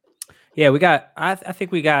 Yeah, I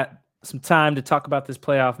think we got some time to talk about this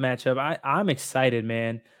playoff matchup. I'm excited,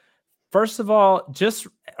 man. First of all, just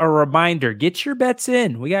a reminder, get your bets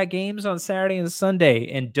in. We got games on Saturday and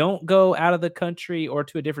Sunday, and don't go out of the country or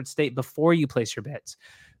to a different state before you place your bets.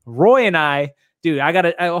 Roy and I... Dude,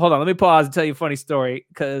 hold on. Let me pause and tell you a funny story.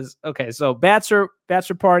 So bachelor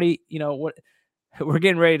party, we're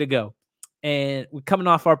getting ready to go. And we're coming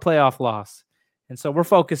off our playoff loss. And so we're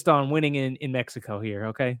focused on winning in Mexico here,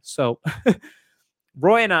 okay? So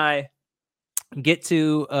Roy and I get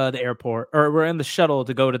to the airport, or we're in the shuttle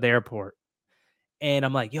to go to the airport. And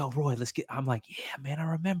I'm like, yo, Roy, I'm like, yeah, man, I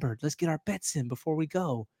remembered. Let's get our bets in before we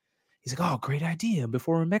go. He's like, oh, great idea.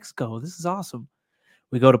 Before we're in Mexico. This is awesome.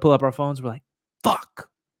 We go to pull up our phones. We're like, fuck,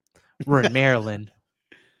 we're in Maryland.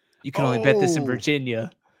 You can only bet this in Virginia.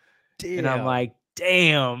 Damn. And I'm like,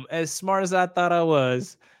 damn, as smart as I thought I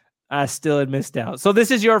was, I still had missed out. So this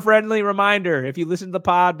is your friendly reminder. If you listen to the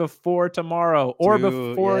pod before tomorrow or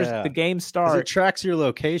before the game starts. It tracks your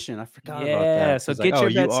location. I forgot about that. Yeah, so get your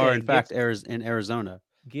bets in. You are, in fact, in Arizona.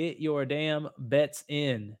 Get your damn bets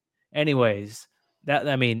in. Anyways, I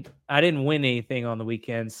didn't win anything on the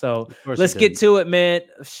weekend, so let's get to it, man.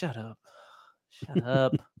 Shut up.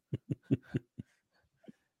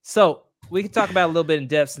 So we can talk about a little bit in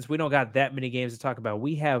depth since we don't got that many games to talk about.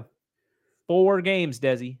 We have 4 games,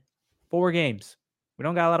 Desi. 4 games. We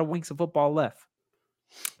don't got a lot of weeks of football left.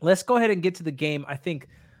 Let's go ahead and get to the game I think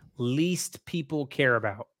least people care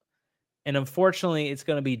about. And unfortunately, it's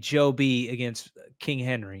going to be Joe B against King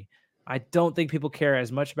Henry. I don't think people care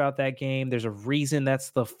as much about that game. There's a reason that's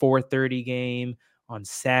the 4:30 game on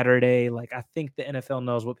Saturday. I think the NFL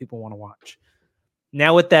knows what people want to watch.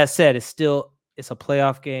 Now, with that said, it's a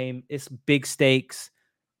playoff game. It's big stakes.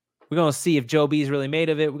 We're going to see if Joe B is really made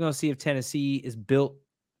of it. We're going to see if Tennessee is built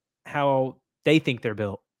how they think they're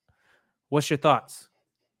built. What's your thoughts?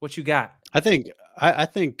 What you got? I think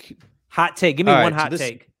hot take. Give me one hot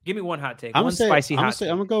take. Give me one hot take. I'm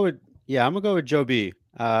gonna go with Joe B.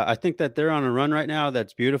 I think that they're on a run right now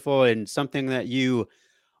that's beautiful and something that you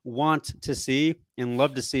want to see and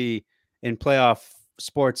love to see in playoff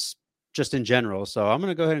sports just in general. So I'm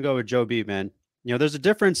going to go ahead and go with Joe B, man. There's a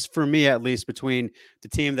difference for me, at least, between the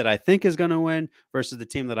team that I think is going to win versus the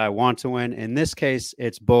team that I want to win. In this case,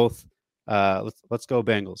 it's both. Let's go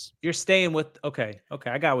Bengals. You're staying with, okay.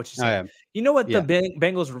 I got what you're saying. You know what the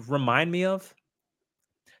Bengals remind me of?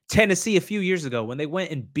 Tennessee a few years ago when they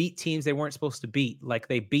went and beat teams they weren't supposed to beat. Like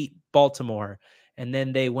they beat Baltimore and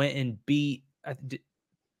then they went and beat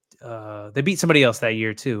they beat somebody else that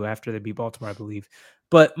year too after they beat Baltimore, I believe.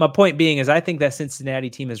 But my point being is I think that Cincinnati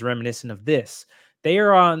team is reminiscent of this. They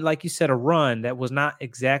are on, like you said, a run that was not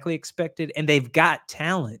exactly expected, and they've got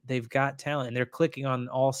talent. And they're clicking on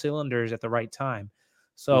all cylinders at the right time.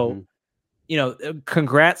 So,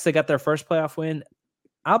 congrats. They got their first playoff win.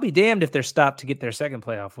 I'll be damned if they're stopped to get their second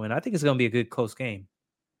playoff win. I think it's going to be a good close game.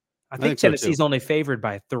 I think Tennessee's only favored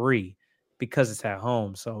by 3 because it's at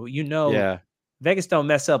home. So, Vegas don't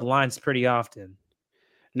mess up lines pretty often.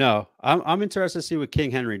 No, I'm interested to see what King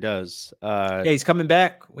Henry does. He's coming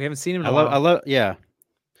back. We haven't seen him in a while. Yeah.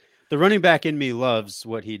 the running back in me loves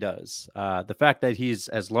what he does. The fact that he's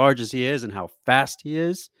as large as he is and how fast he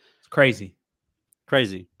is, it's crazy.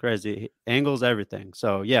 Crazy. He angles everything.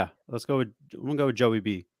 So yeah, I'm gonna go with Joey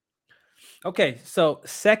B. Okay, so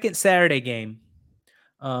second Saturday game.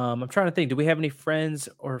 I'm trying to think. Do we have any friends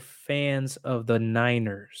or fans of the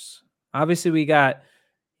Niners? Obviously, we got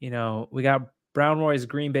Brown Roy's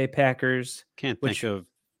Green Bay Packers. Can't think of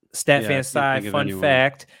StatFan Sci. Fun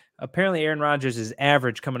fact: apparently, Aaron Rodgers is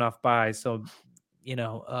average coming off bye. So,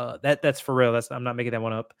 that's for real. I'm not making that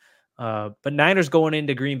one up. But Niners going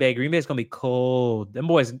into Green Bay. Green Bay's gonna be cold. Them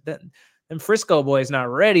Frisco boys not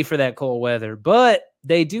ready for that cold weather. But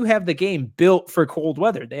they do have the game built for cold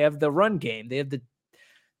weather. They have the run game. They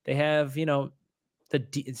have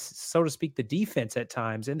so to speak, the defense at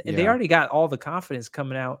times, and they already got all the confidence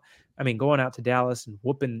coming out. I mean, going out to Dallas and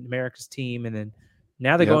whooping America's team, and then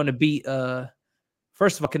now they're going to beat.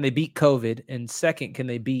 First of all, can they beat COVID? And second, can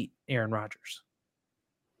they beat Aaron Rodgers?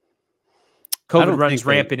 COVID runs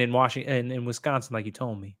rampant in Washington and in Wisconsin, like you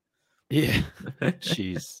told me. Yeah,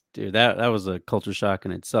 jeez, dude, that was a culture shock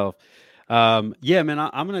in itself. Yeah, man,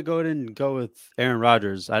 I'm gonna go ahead and go with Aaron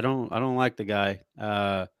Rodgers. I don't like the guy,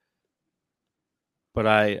 but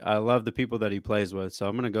I love the people that he plays with. So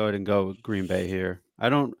I'm gonna go ahead and go with Green Bay here. I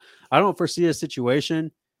don't foresee a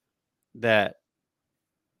situation that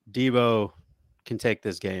Debo can take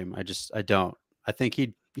this game. I don't. I think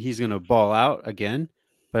he's gonna ball out again,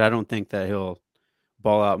 but I don't think that he'll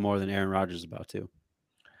ball out more than Aaron Rodgers is about to.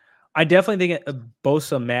 I definitely think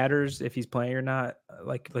Bosa matters if he's playing or not.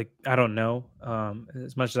 Like I don't know.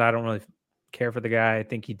 As much as I don't really care for the guy, I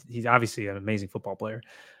think he's obviously an amazing football player.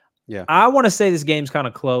 Yeah, I want to say this game's kind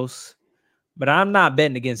of close, but I'm not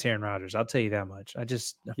betting against Aaron Rodgers. I'll tell you that much.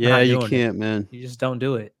 You can't, man. You just don't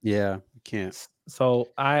do it. Yeah, you can't. So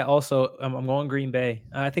I'm going Green Bay.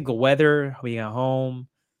 I think the weather, being at home,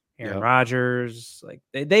 Aaron Rodgers, like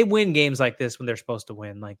they win games like this when they're supposed to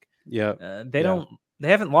win. Like they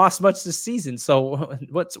haven't lost much this season. So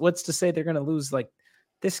what's to say they're going to lose like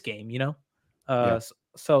this game,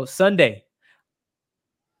 So Sunday,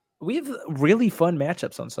 we have really fun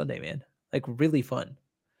matchups on Sunday, man. Like really fun.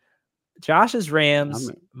 Josh's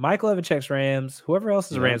Rams, Michael Evanchek's Rams, whoever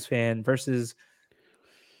else is a Rams fan versus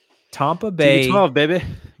Tampa Bay. TB12, baby.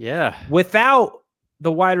 Yeah. Without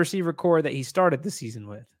the wide receiver core that he started the season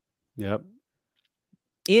with. Yep.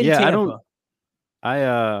 In Tampa.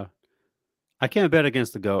 I can't bet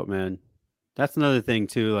against the GOAT, man. That's another thing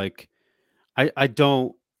too. Like I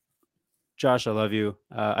don't, Josh, I love you.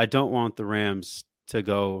 I don't want the Rams to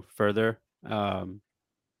go further. I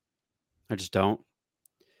just don't.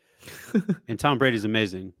 And Tom Brady's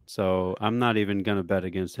amazing. So I'm not even going to bet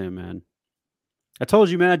against him, man. I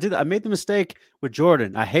told you, man, I made the mistake with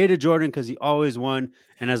Jordan. I hated Jordan because he always won.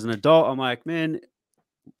 And as an adult, I'm like, man,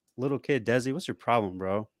 little kid, Desi, what's your problem,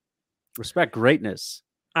 bro? Respect greatness.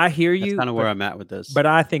 I hear you. That's kind of where I'm at with this. But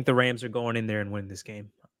I think the Rams are going in there and winning this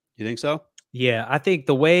game. You think so? Yeah, I think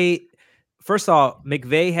the way, first of all,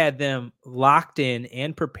 McVay had them locked in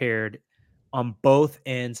and prepared on both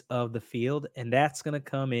ends of the field, and that's going to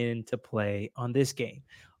come into play on this game.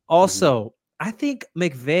 Also, I think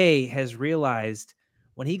McVay has realized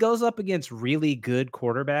when he goes up against really good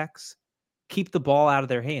quarterbacks, keep the ball out of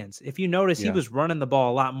their hands. If you notice, he was running the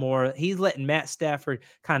ball a lot more. He's letting Matt Stafford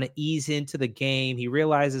kind of ease into the game. He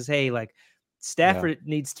realizes, hey, like Stafford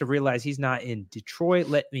needs to realize he's not in Detroit.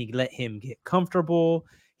 Let him get comfortable.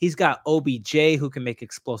 He's got OBJ who can make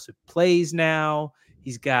explosive plays now.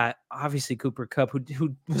 He's got obviously Cooper Kupp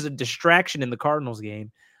who was a distraction in the Cardinals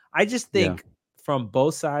game. I just think from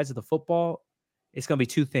both sides of the football, it's going to be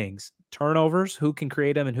two things: turnovers, who can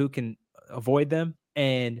create them and who can avoid them,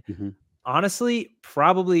 and honestly,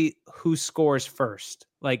 probably who scores first.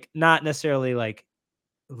 Like not necessarily like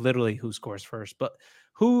literally who scores first, but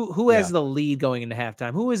who has the lead going into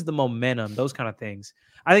halftime? Who is the momentum? Those kind of things.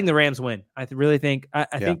 I think the Rams win. I really think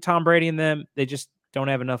I think Tom Brady and them, they just don't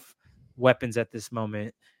have enough weapons at this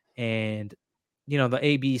moment. And the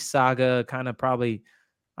AB saga kind of probably,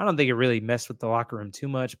 I don't think it really messed with the locker room too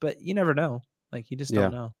much, but you never know. Like you just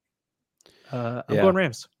don't know. I'm going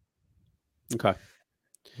Rams. Okay.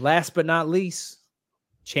 Last but not least,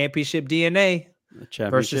 championship DNA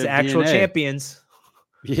versus actual champions.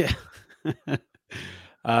 Yeah.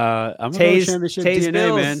 I'm going to go championship DNA,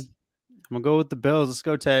 Bills. man. I'm going to go with the Bills. Let's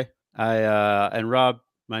go, Tay. And Rob,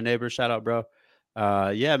 my neighbor, shout out, bro.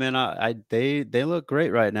 Yeah, man, they look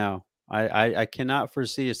great right now. I cannot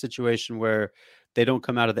foresee a situation where they don't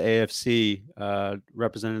come out of the AFC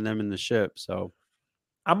representing them in the ship. So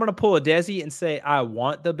I'm going to pull a Desi and say I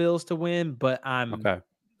want the Bills to win, but I'm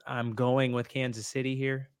going with Kansas City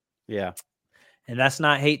here. Yeah. And that's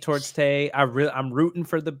not hate towards Tay. I'm rooting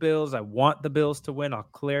for the Bills. I want the Bills to win. I'll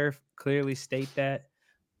clearly state that.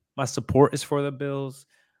 My support is for the Bills.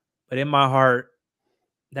 But in my heart,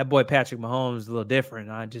 that boy Patrick Mahomes is a little different.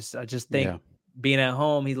 I just think being at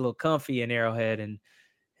home, he's a little comfy in Arrowhead, and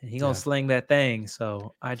he gonna sling that thing.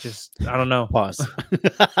 So I don't know. Pause.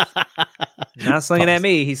 Not slinging at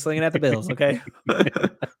me. He's slinging at the Bills. Okay.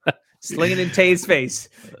 Slinging in Tay's face.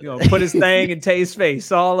 Put his thing in Tay's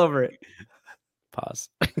face all over it. Pause.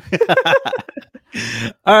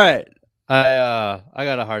 All right. I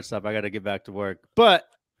got a hard stop. I got to get back to work. But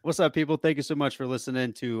what's up, people? Thank you so much for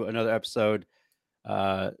listening to another episode.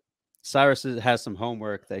 Cyrus has some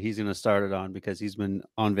homework that he's going to start it on because he's been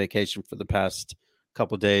on vacation for the past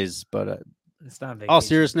couple days. But it's not vacation, all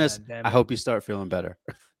seriousness, I hope you start feeling better.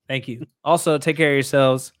 Thank you. Also, take care of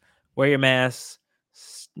yourselves. Wear your masks.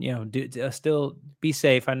 Still be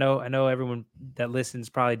safe. I know everyone that listens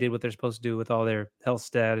probably did what they're supposed to do with all their health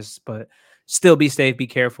status, but still be safe. Be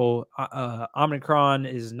careful. Omicron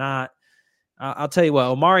is not. I'll tell you what.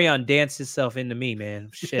 Omarion danced himself into me, man.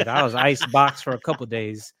 Shit, I was icebox for a couple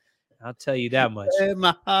days. I'll tell you that much. Where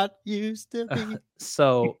my heart used to be.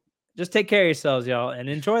 So just take care of yourselves, y'all, and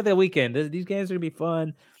enjoy the weekend. These games are gonna be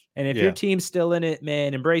fun. And if your team's still in it,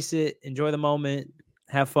 man, embrace it. Enjoy the moment.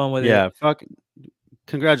 Have fun with it. Yeah, fucking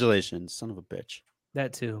congratulations, son of a bitch.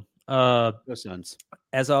 That too. Go Suns.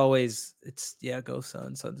 As always, it's go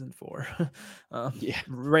Suns. Suns in 4.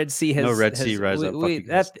 Red Sea has Red Sea rise up.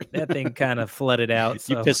 That thing kind of flooded out.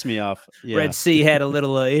 So you pissed me off. Yeah. Red Sea had a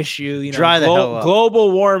little issue. Dry the hell up.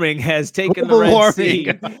 Global warming has taken the Red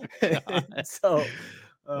Sea. So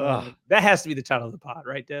that has to be the title of the pod,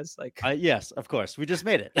 right, Des? Yes, of course. We just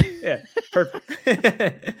made it. Yeah,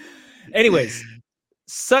 perfect. Anyways,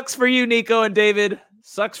 sucks for you, Nico and David.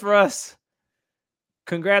 Sucks for us.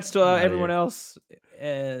 Congrats to everyone else.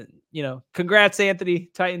 Congrats, Anthony.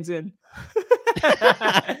 Titans in.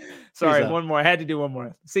 Sorry, one more. I had to do one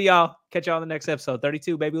more. See y'all. Catch y'all on the next episode.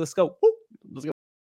 32, baby. Let's go. Woo!